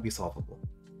 It won't be solvable.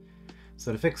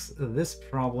 So to fix this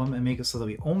problem and make it so that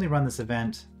we only run this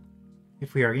event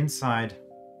if we are inside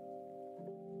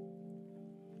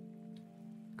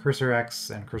cursor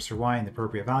X and cursor Y in the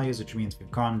appropriate values, which means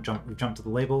we've jumped to the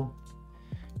label,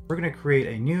 we're going to create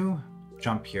a new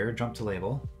jump here, jump to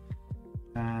label.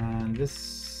 And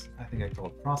this, I think I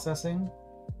called processing.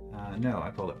 No,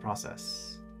 I called it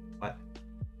process. What?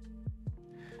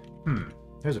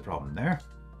 There's a problem there.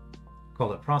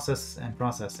 Called it process and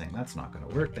processing. That's not going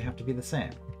to work. They have to be the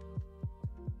same.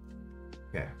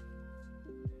 Okay.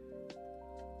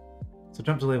 So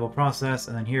jump to label process,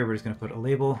 and then here we're just going to put a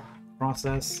label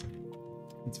process.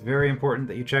 It's very important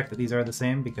that you check that these are the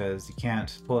same because you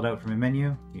can't pull it out from a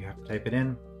menu. You have to type it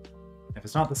in. If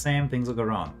it's not the same, things will go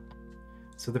wrong.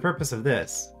 So the purpose of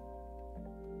this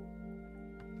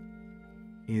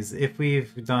is if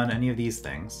we've done any of these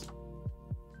things,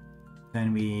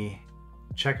 then we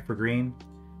check for green.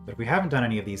 But if we haven't done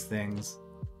any of these things,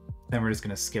 then we're just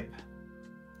going to skip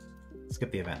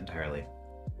the event entirely.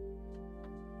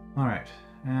 All right,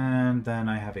 and then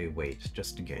I have a wait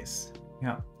just in case.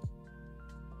 Yeah.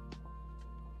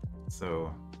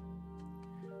 So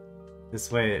this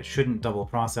way it shouldn't double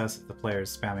process if the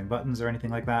player's spamming buttons or anything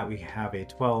like that. We have a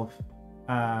 12...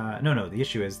 no, the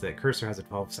issue is that cursor has a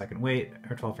 12-second wait,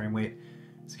 or 12-frame wait.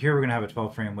 So here we're going to have a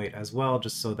 12-frame wait as well,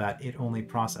 just so that it only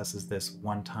processes this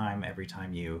one time every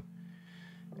time you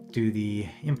do the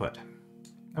input.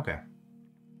 Okay.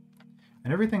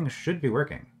 And everything should be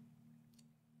working.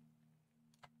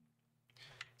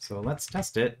 So let's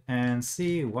test it and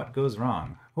see what goes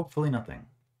wrong. Hopefully nothing.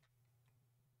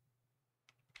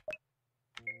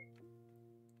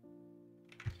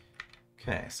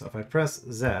 Okay, so if I press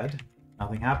Z,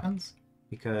 nothing happens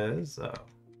because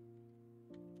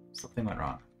something went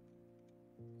wrong.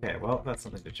 Okay, well, that's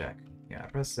something to check. Yeah, I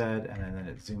press Z and then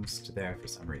it zooms to there for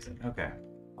some reason. Okay,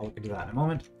 I'll look into that in a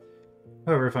moment.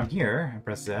 However, if I'm here and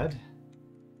press Z,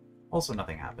 also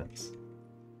nothing happens.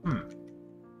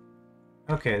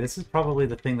 Okay, this is probably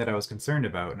the thing that I was concerned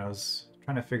about, and I was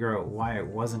trying to figure out why it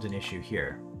wasn't an issue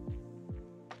here.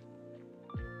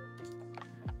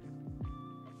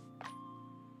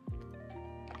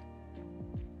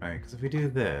 Right, because if we do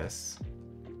this,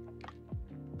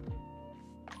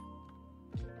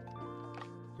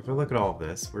 if I look at all of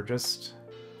this, we're just,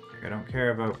 I don't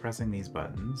care about pressing these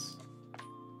buttons.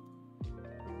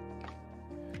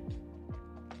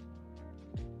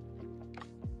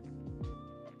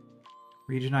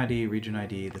 Region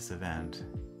ID, this event.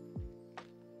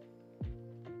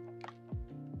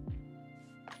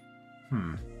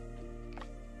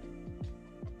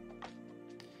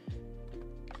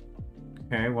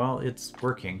 Okay, well, it's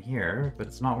working here, but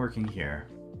it's not working here.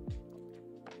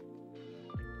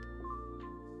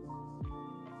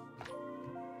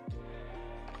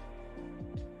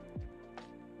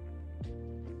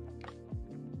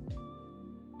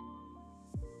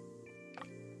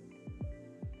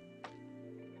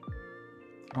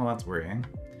 Well, that's worrying.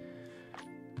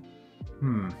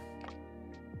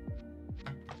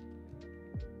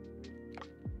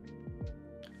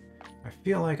 I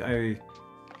feel like I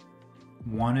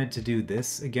wanted to do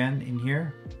this again in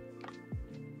here.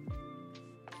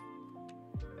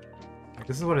 Like,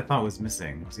 this is what I thought was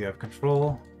missing. So you have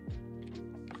control,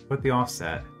 put the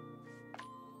offset,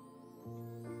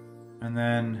 and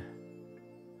then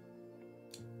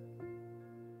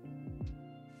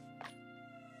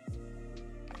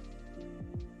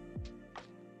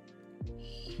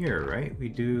here, right? We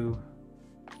do...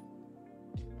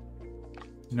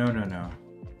 No.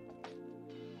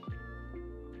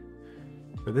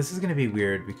 But this is going to be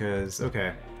weird because,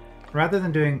 okay, rather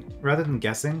than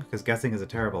guessing, because guessing is a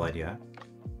terrible idea,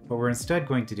 what we're instead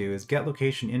going to do is get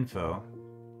location info.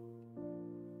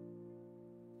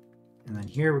 And then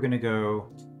here we're going to go,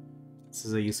 this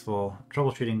is a useful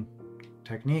troubleshooting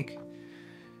technique.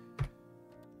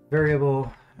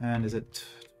 Variable, and is it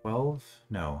 12?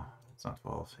 No, it's not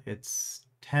 12. It's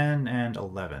 10 and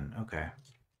 11. Okay.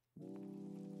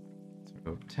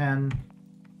 So 10,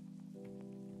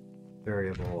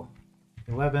 variable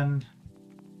 11.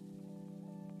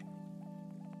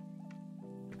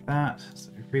 Like that.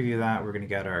 So if we preview that, we're going to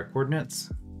get our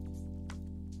coordinates.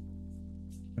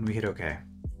 And we hit OK.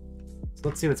 So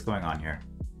let's see what's going on here.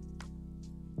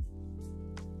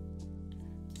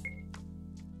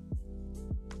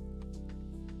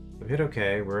 So hit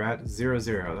OK, we're at 0,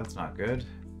 0. That's not good.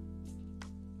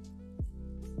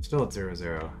 Still at 0,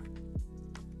 0.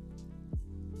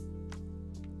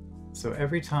 So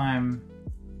every time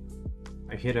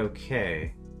I hit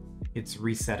OK, it's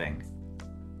resetting.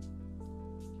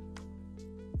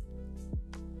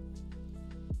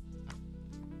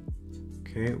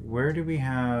 Okay, where do we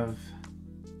have...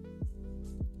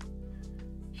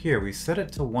 Here, we set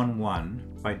it to 1,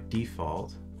 1 by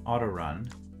default, auto run,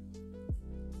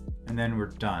 and then we're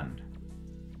done.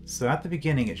 So at the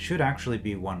beginning, it should actually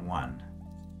be 1, 1.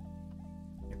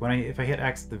 If I hit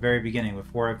X at the very beginning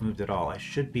before I've moved at all, I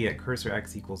should be at cursor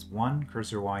X equals 1,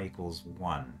 cursor Y equals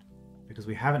 1. Because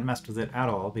we haven't messed with it at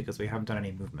all, because we haven't done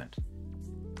any movement.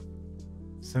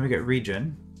 So we get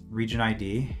region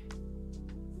ID,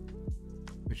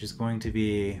 which is going to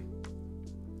be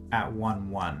at 1,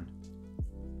 1.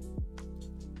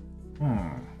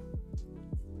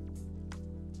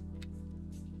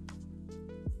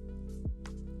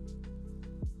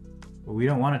 Well, we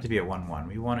don't want it to be at 1, 1.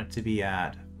 We want it to be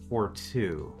at 4,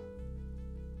 2.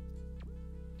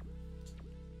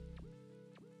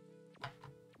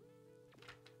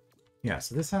 Yeah,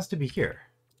 so this has to be here.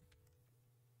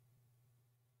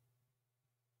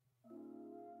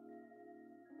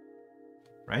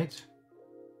 Right?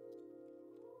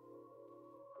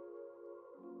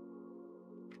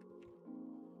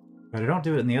 But I don't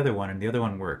do it in the other one, and the other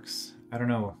one works. I don't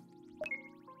know.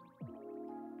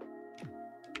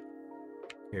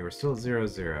 Okay, we're still at 0,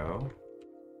 0.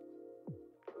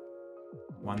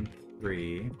 1,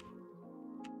 3.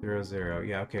 0, 0.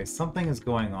 Yeah, okay, something is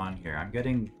going on here. I'm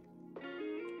getting...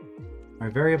 My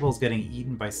variable's getting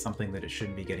eaten by something that it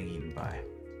shouldn't be getting eaten by.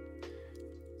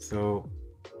 So...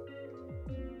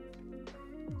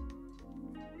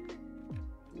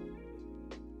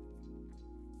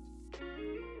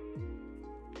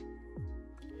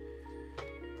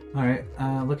 Alright,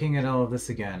 looking at all of this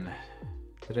again.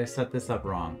 Did I set this up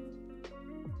wrong?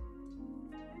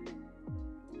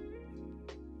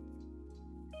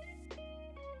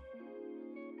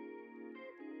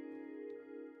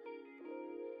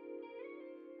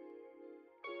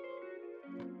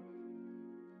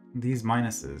 These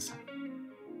minuses.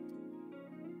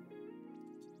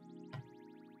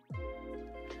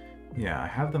 Yeah, I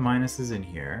have the minuses in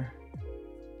here.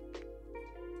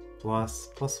 Plus,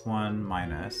 plus 1,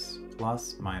 minus,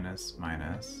 plus, minus,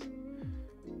 minus.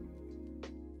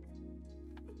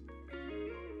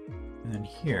 And then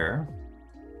here,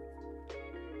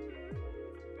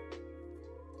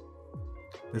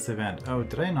 this event. Oh,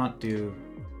 did I not do...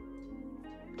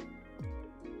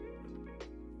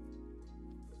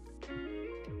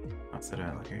 Not set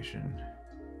allocation.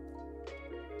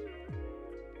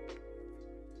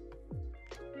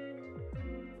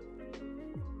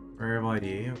 Variable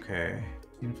ID, okay.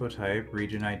 Info type,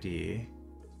 region ID.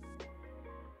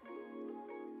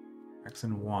 X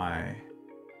and Y.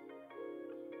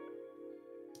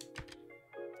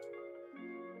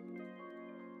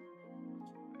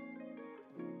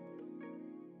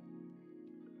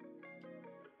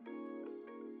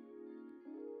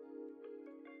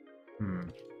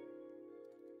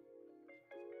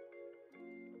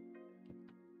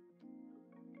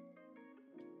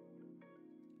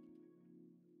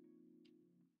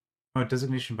 Oh,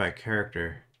 designation by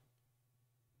character.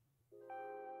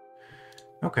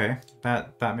 Okay,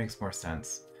 that makes more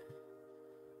sense.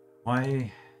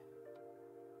 Why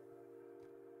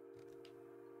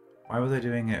was I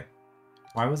doing it?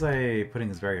 Why was I putting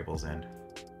these variables in?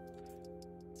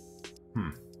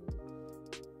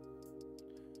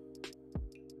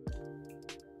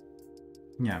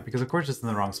 Yeah, because of course it's in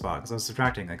the wrong spot, because I was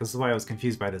subtracting. Like, this is why I was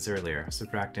confused by this earlier.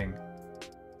 Subtracting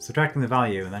the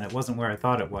value, and then it wasn't where I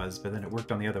thought it was, but then it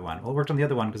worked on the other one. Well, it worked on the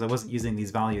other one because I wasn't using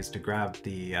these values to grab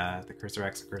the cursor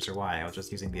X and cursor Y. I was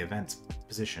just using the event's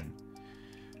position.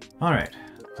 All right,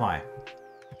 apply.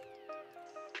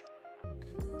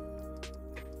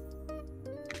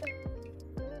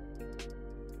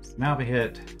 So now we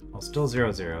hit, well, still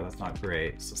 0, 0. That's not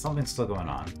great. So something's still going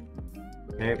on.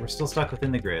 Okay, we're still stuck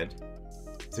within the grid.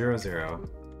 0, 0.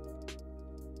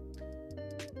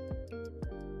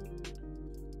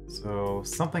 So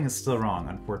something is still wrong,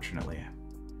 unfortunately.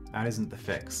 That isn't the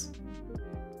fix.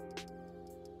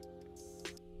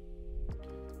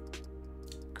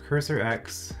 Cursor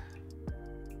X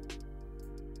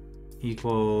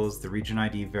equals the region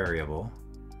ID variable.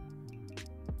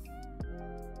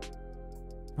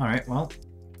 Alright, well,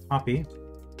 copy,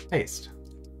 paste.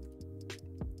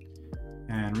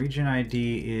 And region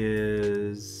ID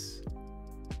is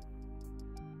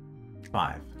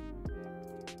 5.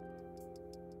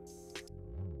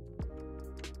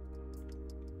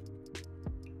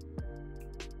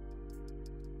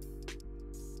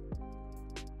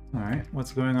 Alright,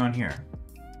 what's going on here?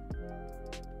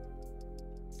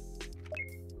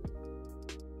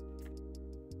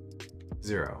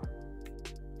 Zero.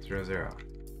 0, 0.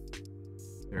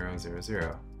 0, 0,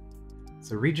 0.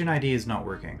 So region ID is not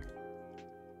working.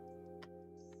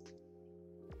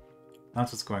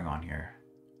 That's what's going on here.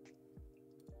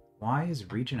 Why is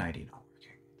region ID not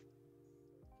working?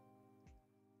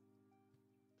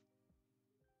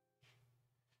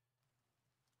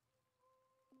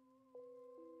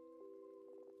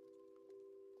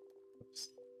 Oops.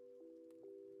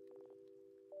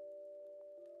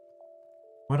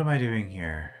 What am I doing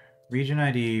here? Region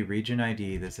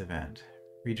ID, this event.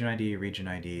 Region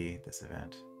ID, this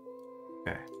event.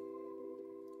 Okay.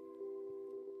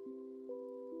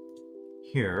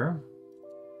 Here.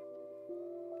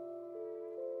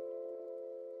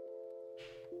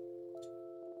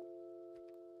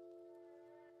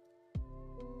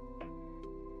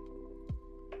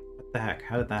 What the heck?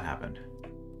 How did that happen?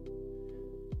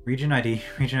 Region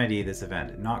ID, this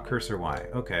event, not cursor Y.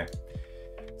 Okay.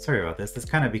 Sorry about this. This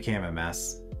kind of became a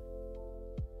mess.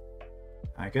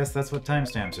 I guess that's what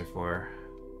timestamps are for.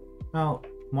 Well,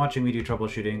 watching me do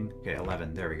troubleshooting. Okay,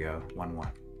 11. There we go. 1,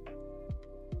 1.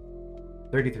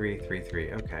 33, 3,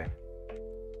 3. Okay.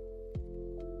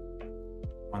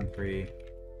 1, 3.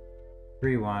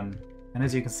 3, 1. And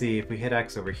as you can see, if we hit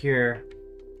X over here,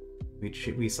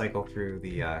 we cycle through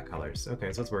the colors.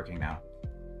 Okay, so it's working now.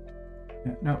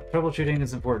 No, troubleshooting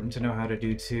is important to know how to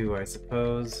do too, I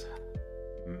suppose.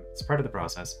 It's part of the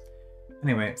process.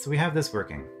 Anyway, so we have this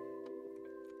working.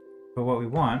 But what we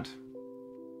want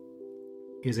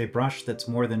is a brush that's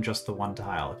more than just the one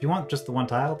tile. If you want just the one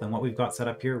tile, then what we've got set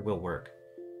up here will work.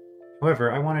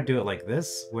 However, I want to do it like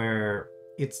this, where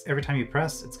it's every time you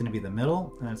press, it's going to be the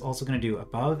middle, and it's also going to do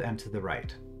above and to the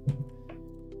right.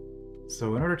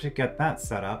 So in order to get that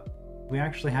set up, we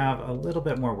actually have a little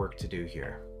bit more work to do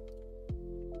here.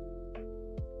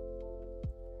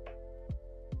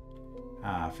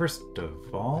 First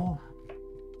of all,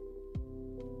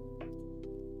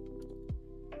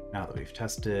 now that we've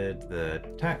tested the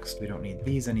text, we don't need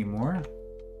these anymore.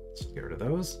 Let's get rid of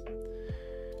those.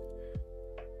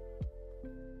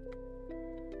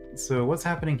 So what's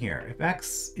happening here? If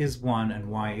X is 1 and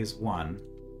Y is 1,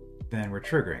 then we're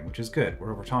triggering, which is good.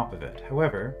 We're over top of it.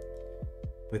 However,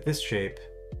 with this shape,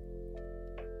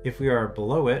 if we are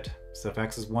below it, so if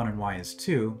X is 1 and Y is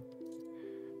 2,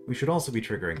 we should also be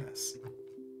triggering this.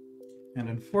 And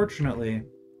unfortunately,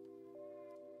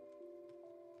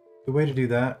 the way to do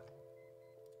that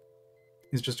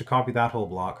is just to copy that whole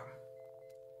block.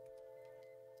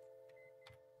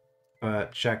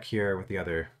 But check here with the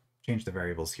other, change the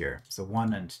variables here. So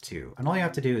 1 and 2. And all you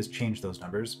have to do is change those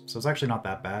numbers. So it's actually not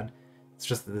that bad. It's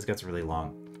just that this gets really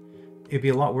long. It'd be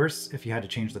a lot worse if you had to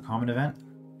change the common event.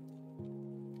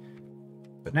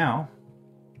 But now,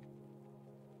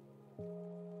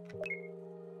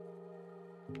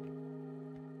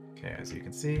 okay, as you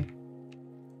can see,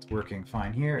 it's working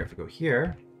fine here. If we go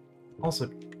here, also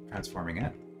transforming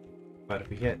it. But if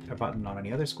we hit a button on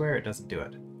any other square, it doesn't do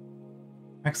it.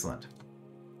 Excellent.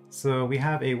 So we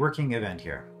have a working event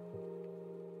here.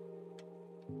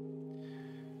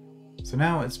 So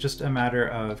now it's just a matter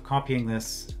of copying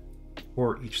this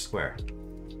for each square.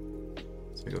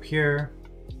 So we go here.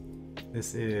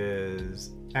 This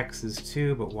is X is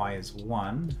 2, but Y is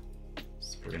 1.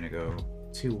 So we're going to go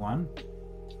 2, 1.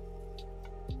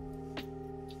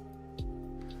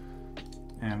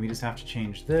 And we just have to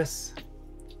change this.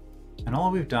 And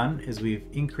all we've done is we've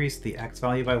increased the X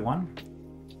value by 1.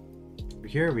 Over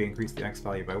here, we increase the X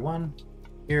value by 1.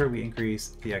 Here, we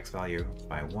increase the X value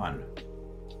by 1.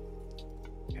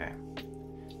 Okay.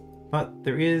 But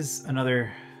there is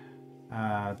another,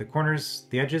 the corners,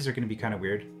 the edges are going to be kind of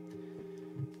weird.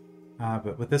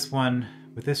 But with this one,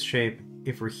 with this shape,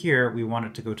 if we're here, we want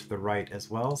it to go to the right as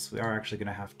well. So we are actually going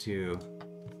to have to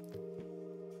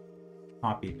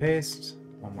copy paste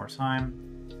one more time.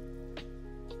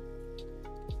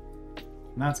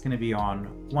 And that's going to be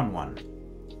on 1, 1.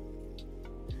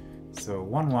 So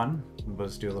 1, 1, we'll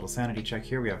just do a little sanity check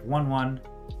here. We have 1, 1,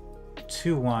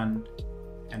 2, 1,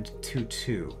 and 2,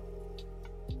 2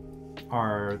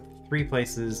 are 3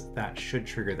 places that should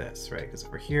trigger this, right? Because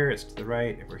if we're here, it's to the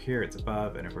right. If we're here, it's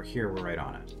above. And if we're here, we're right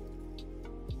on it.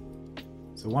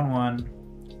 So 1,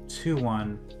 1, 2,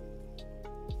 1,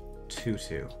 2,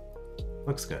 2.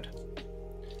 Looks good.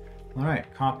 All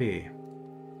right, copy,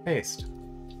 paste.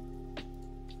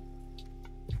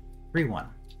 3, 1.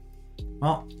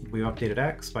 Well, we updated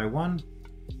x by 1,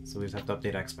 so we just have to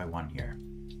update x by 1 here.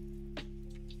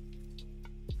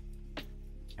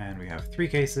 And we have 3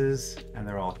 cases, and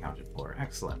they're all accounted for.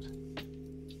 Excellent.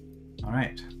 All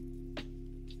right.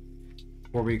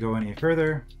 Before we go any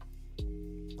further,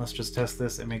 let's just test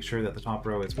this and make sure that the top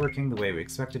row is working the way we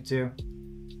expect it to.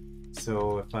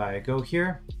 So if I go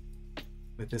here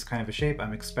with this kind of a shape,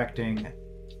 I'm expecting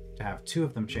to have 2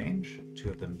 of them change.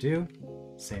 2 of them do.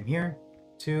 Same here,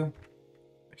 2.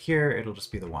 But here, it'll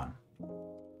just be the 1.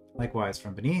 Likewise,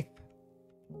 from beneath,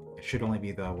 it should only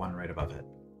be the 1 right above it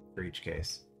for each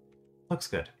case. Looks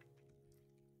good.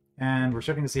 And we're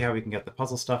starting to see how we can get the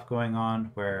puzzle stuff going on,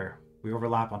 where we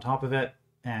overlap on top of it,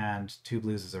 and 2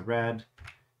 blues is a red,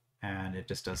 and it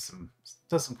just does some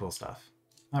cool stuff.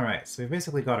 All right, so we've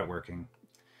basically got it working.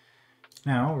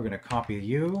 Now we're going to copy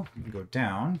you and go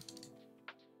down,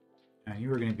 and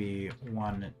you are going to be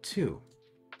 1, 2.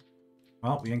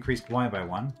 Well, we increased y by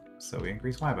 1, so we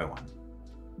increase y by 1.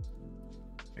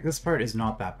 This part is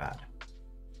not that bad.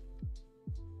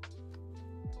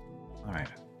 All right,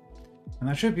 and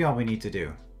that should be all we need to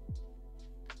do.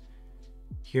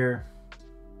 Here,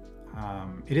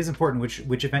 it is important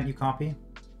which event you copy.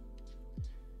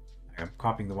 I'm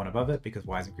copying the one above it because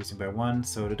y is increasing by 1.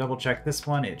 So to double check this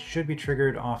one, it should be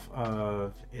triggered off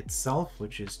of itself,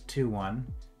 which is 2,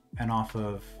 1, and off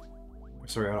of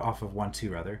 1,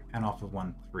 2 rather, and off of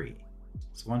 1, 3.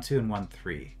 So 1, 2, and 1,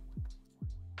 3.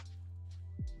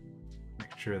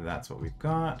 Make sure that's what we've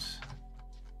got.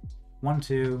 1,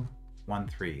 2, 1,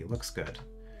 3. Looks good.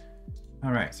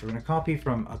 All right, so we're going to copy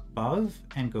from above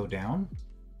and go down.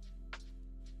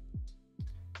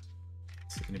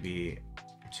 It's going to be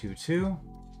 2, 2.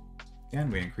 Again,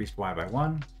 we increased y by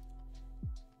 1.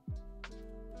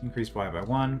 Increased y by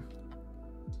 1.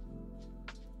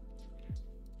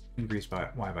 Increased by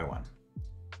y by 1.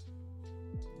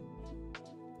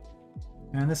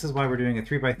 And this is why we're doing a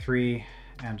 3 by 3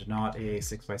 and not a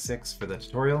 6 by 6 for the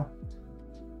tutorial.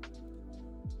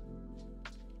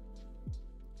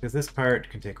 Because this part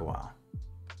can take a while.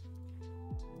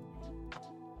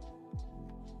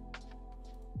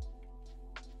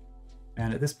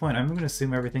 And at this point, I'm going to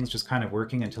assume everything's just kind of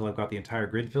working until I've got the entire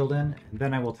grid filled in, and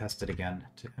then I will test it again,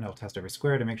 and I'll test every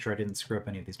square to make sure I didn't screw up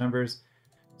any of these numbers.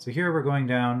 So here we're going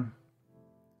down.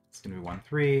 It's going to be 1,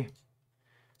 3.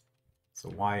 So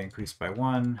y increased by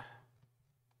 1.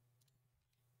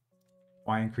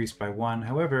 Y increased by 1.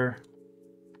 However,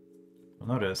 you'll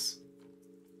notice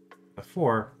the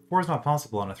 4 is not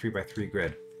possible on a 3 by 3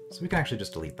 grid. So we can actually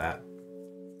just delete that.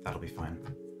 That'll be fine.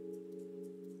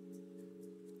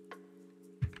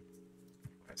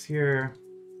 That's here.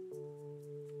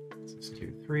 This is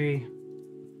 2, 3.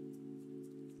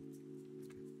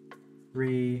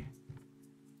 3.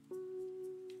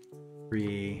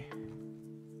 3.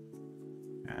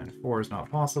 And 4 is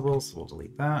not possible, so we'll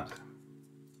delete that.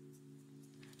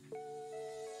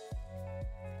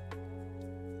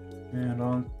 And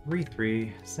on 3,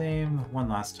 3, same one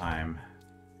last time.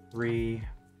 3,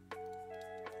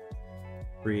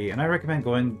 3, and I recommend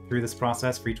going through this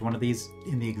process for each one of these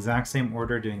in the exact same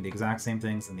order, doing the exact same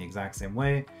things in the exact same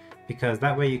way, because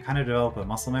that way you kind of develop a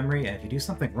muscle memory, and if you do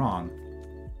something wrong,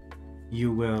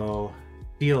 you will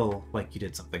feel like you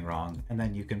did something wrong, and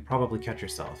then you can probably catch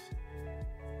yourself.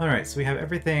 Alright, so we have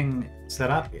everything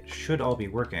set up. It should all be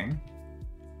working.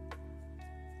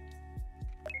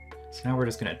 So now we're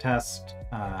just going to test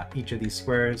each of these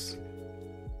squares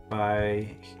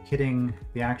by hitting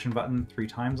the action button 3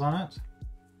 times on it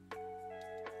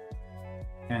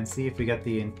and see if we get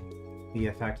the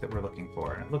effect that we're looking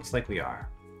for. And it looks like we are.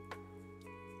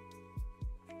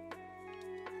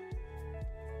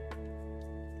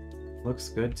 Looks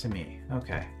good to me.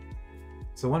 Okay.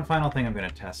 So one final thing I'm going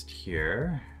to test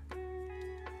here.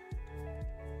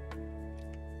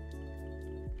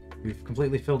 We've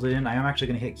completely filled it in. I am actually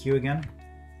going to hit Q again.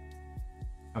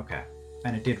 Okay.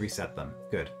 And it did reset them.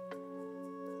 Good.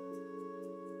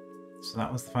 So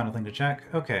that was the final thing to check.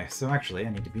 Okay, so actually I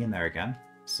need to be in there again.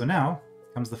 So now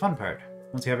comes the fun part.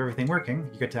 Once you have everything working,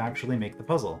 you get to actually make the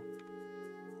puzzle.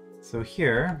 So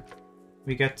here,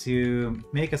 we get to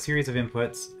make a series of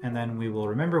inputs, and then we will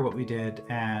remember what we did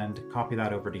and copy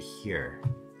that over to here.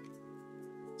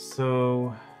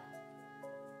 So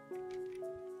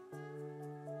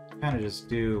kind of just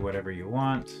do whatever you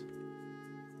want.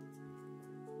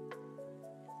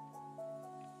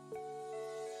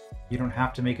 You don't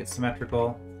have to make it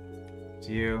symmetrical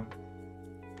to you.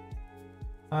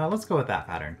 Let's go with that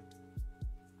pattern.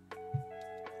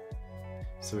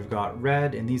 So we've got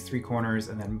red in these 3 corners,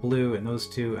 and then blue in those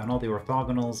 2, and all the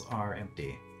orthogonals are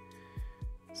empty.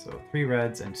 So 3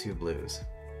 reds and 2 blues.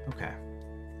 Okay.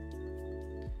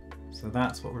 So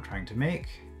that's what we're trying to make.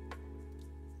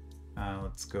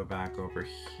 Let's go back over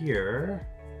here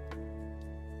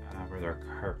with our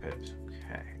carpet.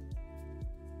 Okay.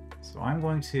 So I'm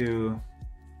going to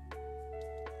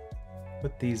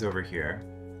put these over here.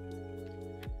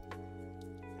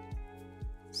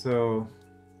 So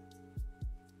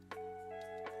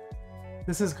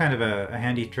this is kind of a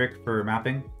handy trick for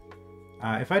mapping.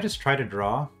 If I just try to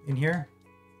draw in here,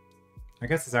 I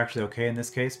guess it's actually okay in this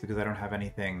case because I don't have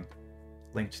anything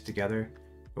linked together.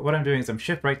 But what I'm doing is I'm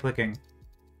shift right clicking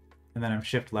and then I'm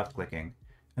shift left clicking.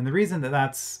 And the reason that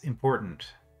that's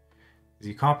important is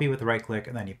you copy with the right click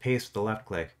and then you paste with the left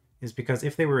click is because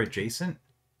if they were adjacent,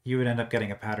 you would end up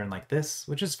getting a pattern like this,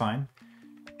 which is fine,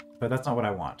 but that's not what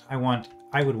I want.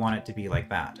 I would want it to be like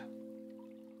that.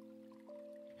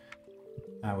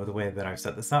 With the way that I've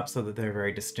set this up so that they're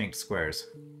very distinct squares.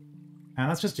 And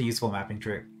that's just a useful mapping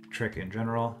trick in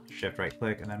general. Shift right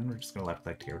click, and then we're just going to left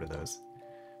click to get rid of those.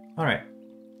 Alright,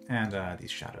 and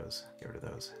these shadows, get rid of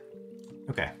those.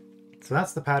 Okay, so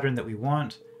that's the pattern that we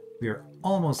want. We are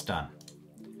almost done.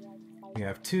 We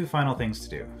have 2 final things to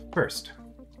do. First,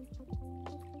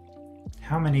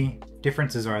 how many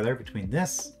differences are there between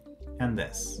this and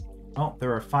this? Oh,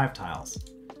 there are 5 tiles.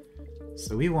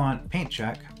 So we want paint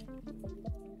check.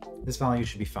 This value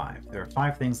should be 5. There are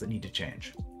 5 things that need to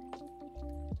change.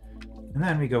 And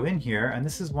then we go in here, and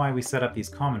this is why we set up these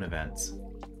common events.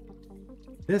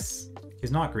 This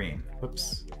is not green.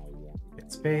 Whoops.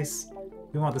 Hit space.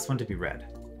 We want this one to be red.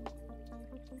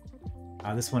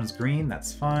 This one's green,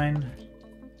 that's fine.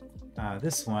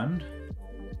 This one,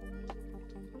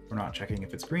 we're not checking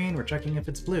if it's green, we're checking if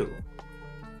it's blue.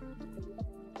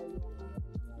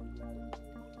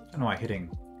 I don't know why hitting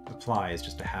apply is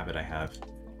just a habit I have.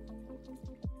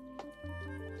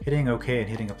 Hitting OK and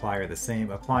hitting apply are the same.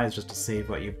 Apply is just to save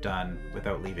what you've done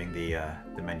without leaving the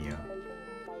menu.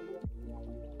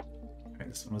 Alright,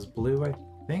 this one was blue, I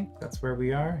think. That's where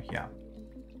we are. Yeah.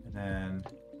 And then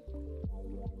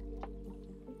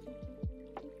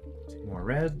 2 more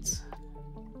reds.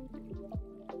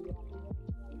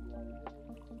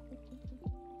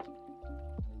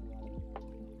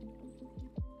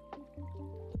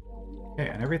 Okay,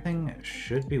 and everything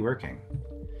should be working.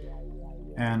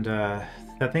 And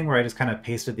that thing where I just kind of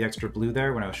pasted the extra blue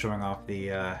there when I was showing off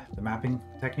the mapping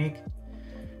technique,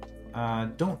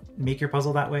 don't make your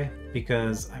puzzle that way,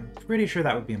 because I'm pretty sure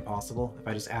that would be impossible if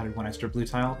I just added 1 extra blue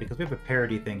tile, because we have a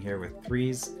parity thing here with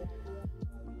 3s.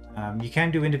 You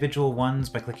can do individual ones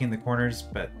by clicking the corners,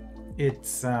 but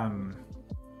it's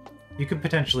you could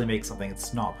potentially make something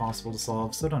that's not possible to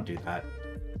solve, so don't do that.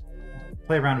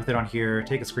 Play around with it on here,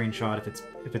 take a screenshot.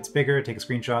 If it's bigger, take a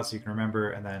screenshot so you can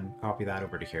remember, and then copy that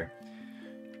over to here.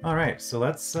 Alright, so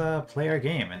let's play our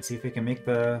game and see if we can make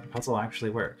the puzzle actually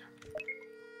work.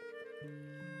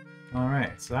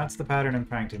 Alright, so that's the pattern I'm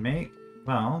trying to make.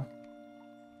 Well,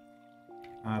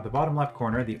 the bottom left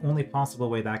corner, the only possible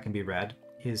way that can be read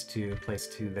is to place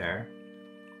 2 there.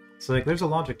 So like, there's a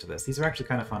logic to this. These are actually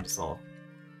kind of fun to solve.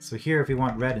 So here, if we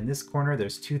want red in this corner,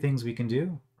 there's 2 things we can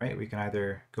do, right? We can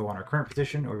either go on our current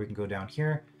position or we can go down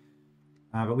here.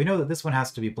 But we know that this one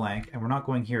has to be blank, and we're not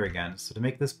going here again. So to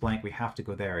make this blank, we have to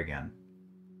go there again.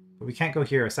 But we can't go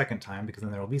here a second time because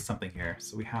then there will be something here,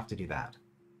 so we have to do that.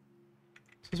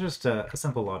 So it's just a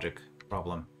simple logic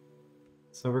problem.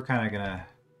 So we're kind of going to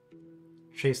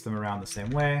chase them around the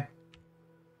same way.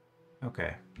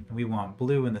 Okay, and we want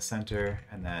blue in the center,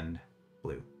 and then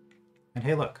blue. And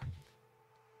hey, look.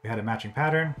 We had a matching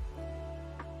pattern.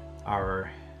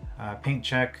 Our paint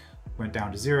check went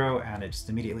down to 0, and it just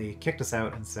immediately kicked us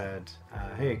out and said,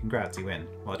 hey, congrats, you win.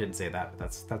 Well, it didn't say that,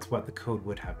 but that's what the code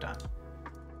would have done.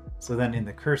 So then in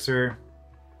the cursor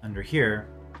under here,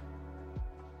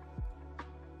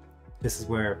 this is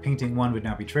where painting 1 would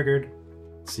now be triggered.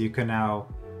 So you can now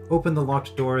open the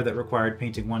locked door that required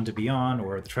painting 1 to be on,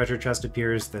 or the treasure chest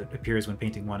appears that appears when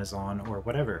painting 1 is on, or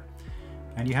whatever.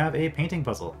 And you have a painting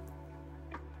puzzle.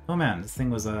 Oh man, this thing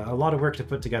was a lot of work to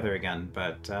put together again,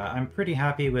 but I'm pretty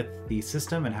happy with the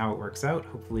system and how it works out.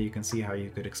 Hopefully you can see how you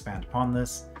could expand upon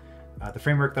this. The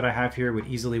framework that I have here would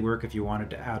easily work if you wanted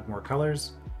to add more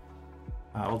colors,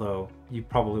 although you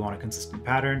probably want a consistent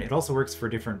pattern. It also works for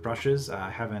different brushes. I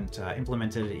haven't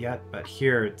implemented it yet, but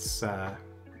here it's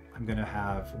I'm gonna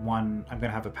have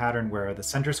a pattern where the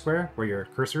center square, where your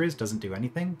cursor is, doesn't do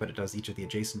anything, but it does each of the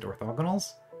adjacent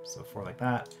orthogonals. So 4 like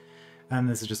that. And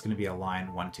this is just going to be a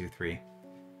line 1, 2, 3.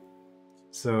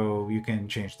 So you can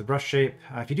change the brush shape.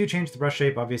 If you do change the brush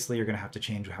shape, obviously you're going to have to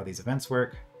change how these events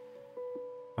work.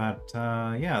 But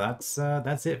yeah,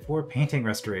 that's it for painting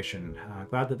restoration.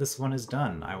 Glad that this one is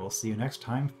done. I will see you next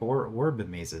time for orb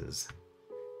mazes.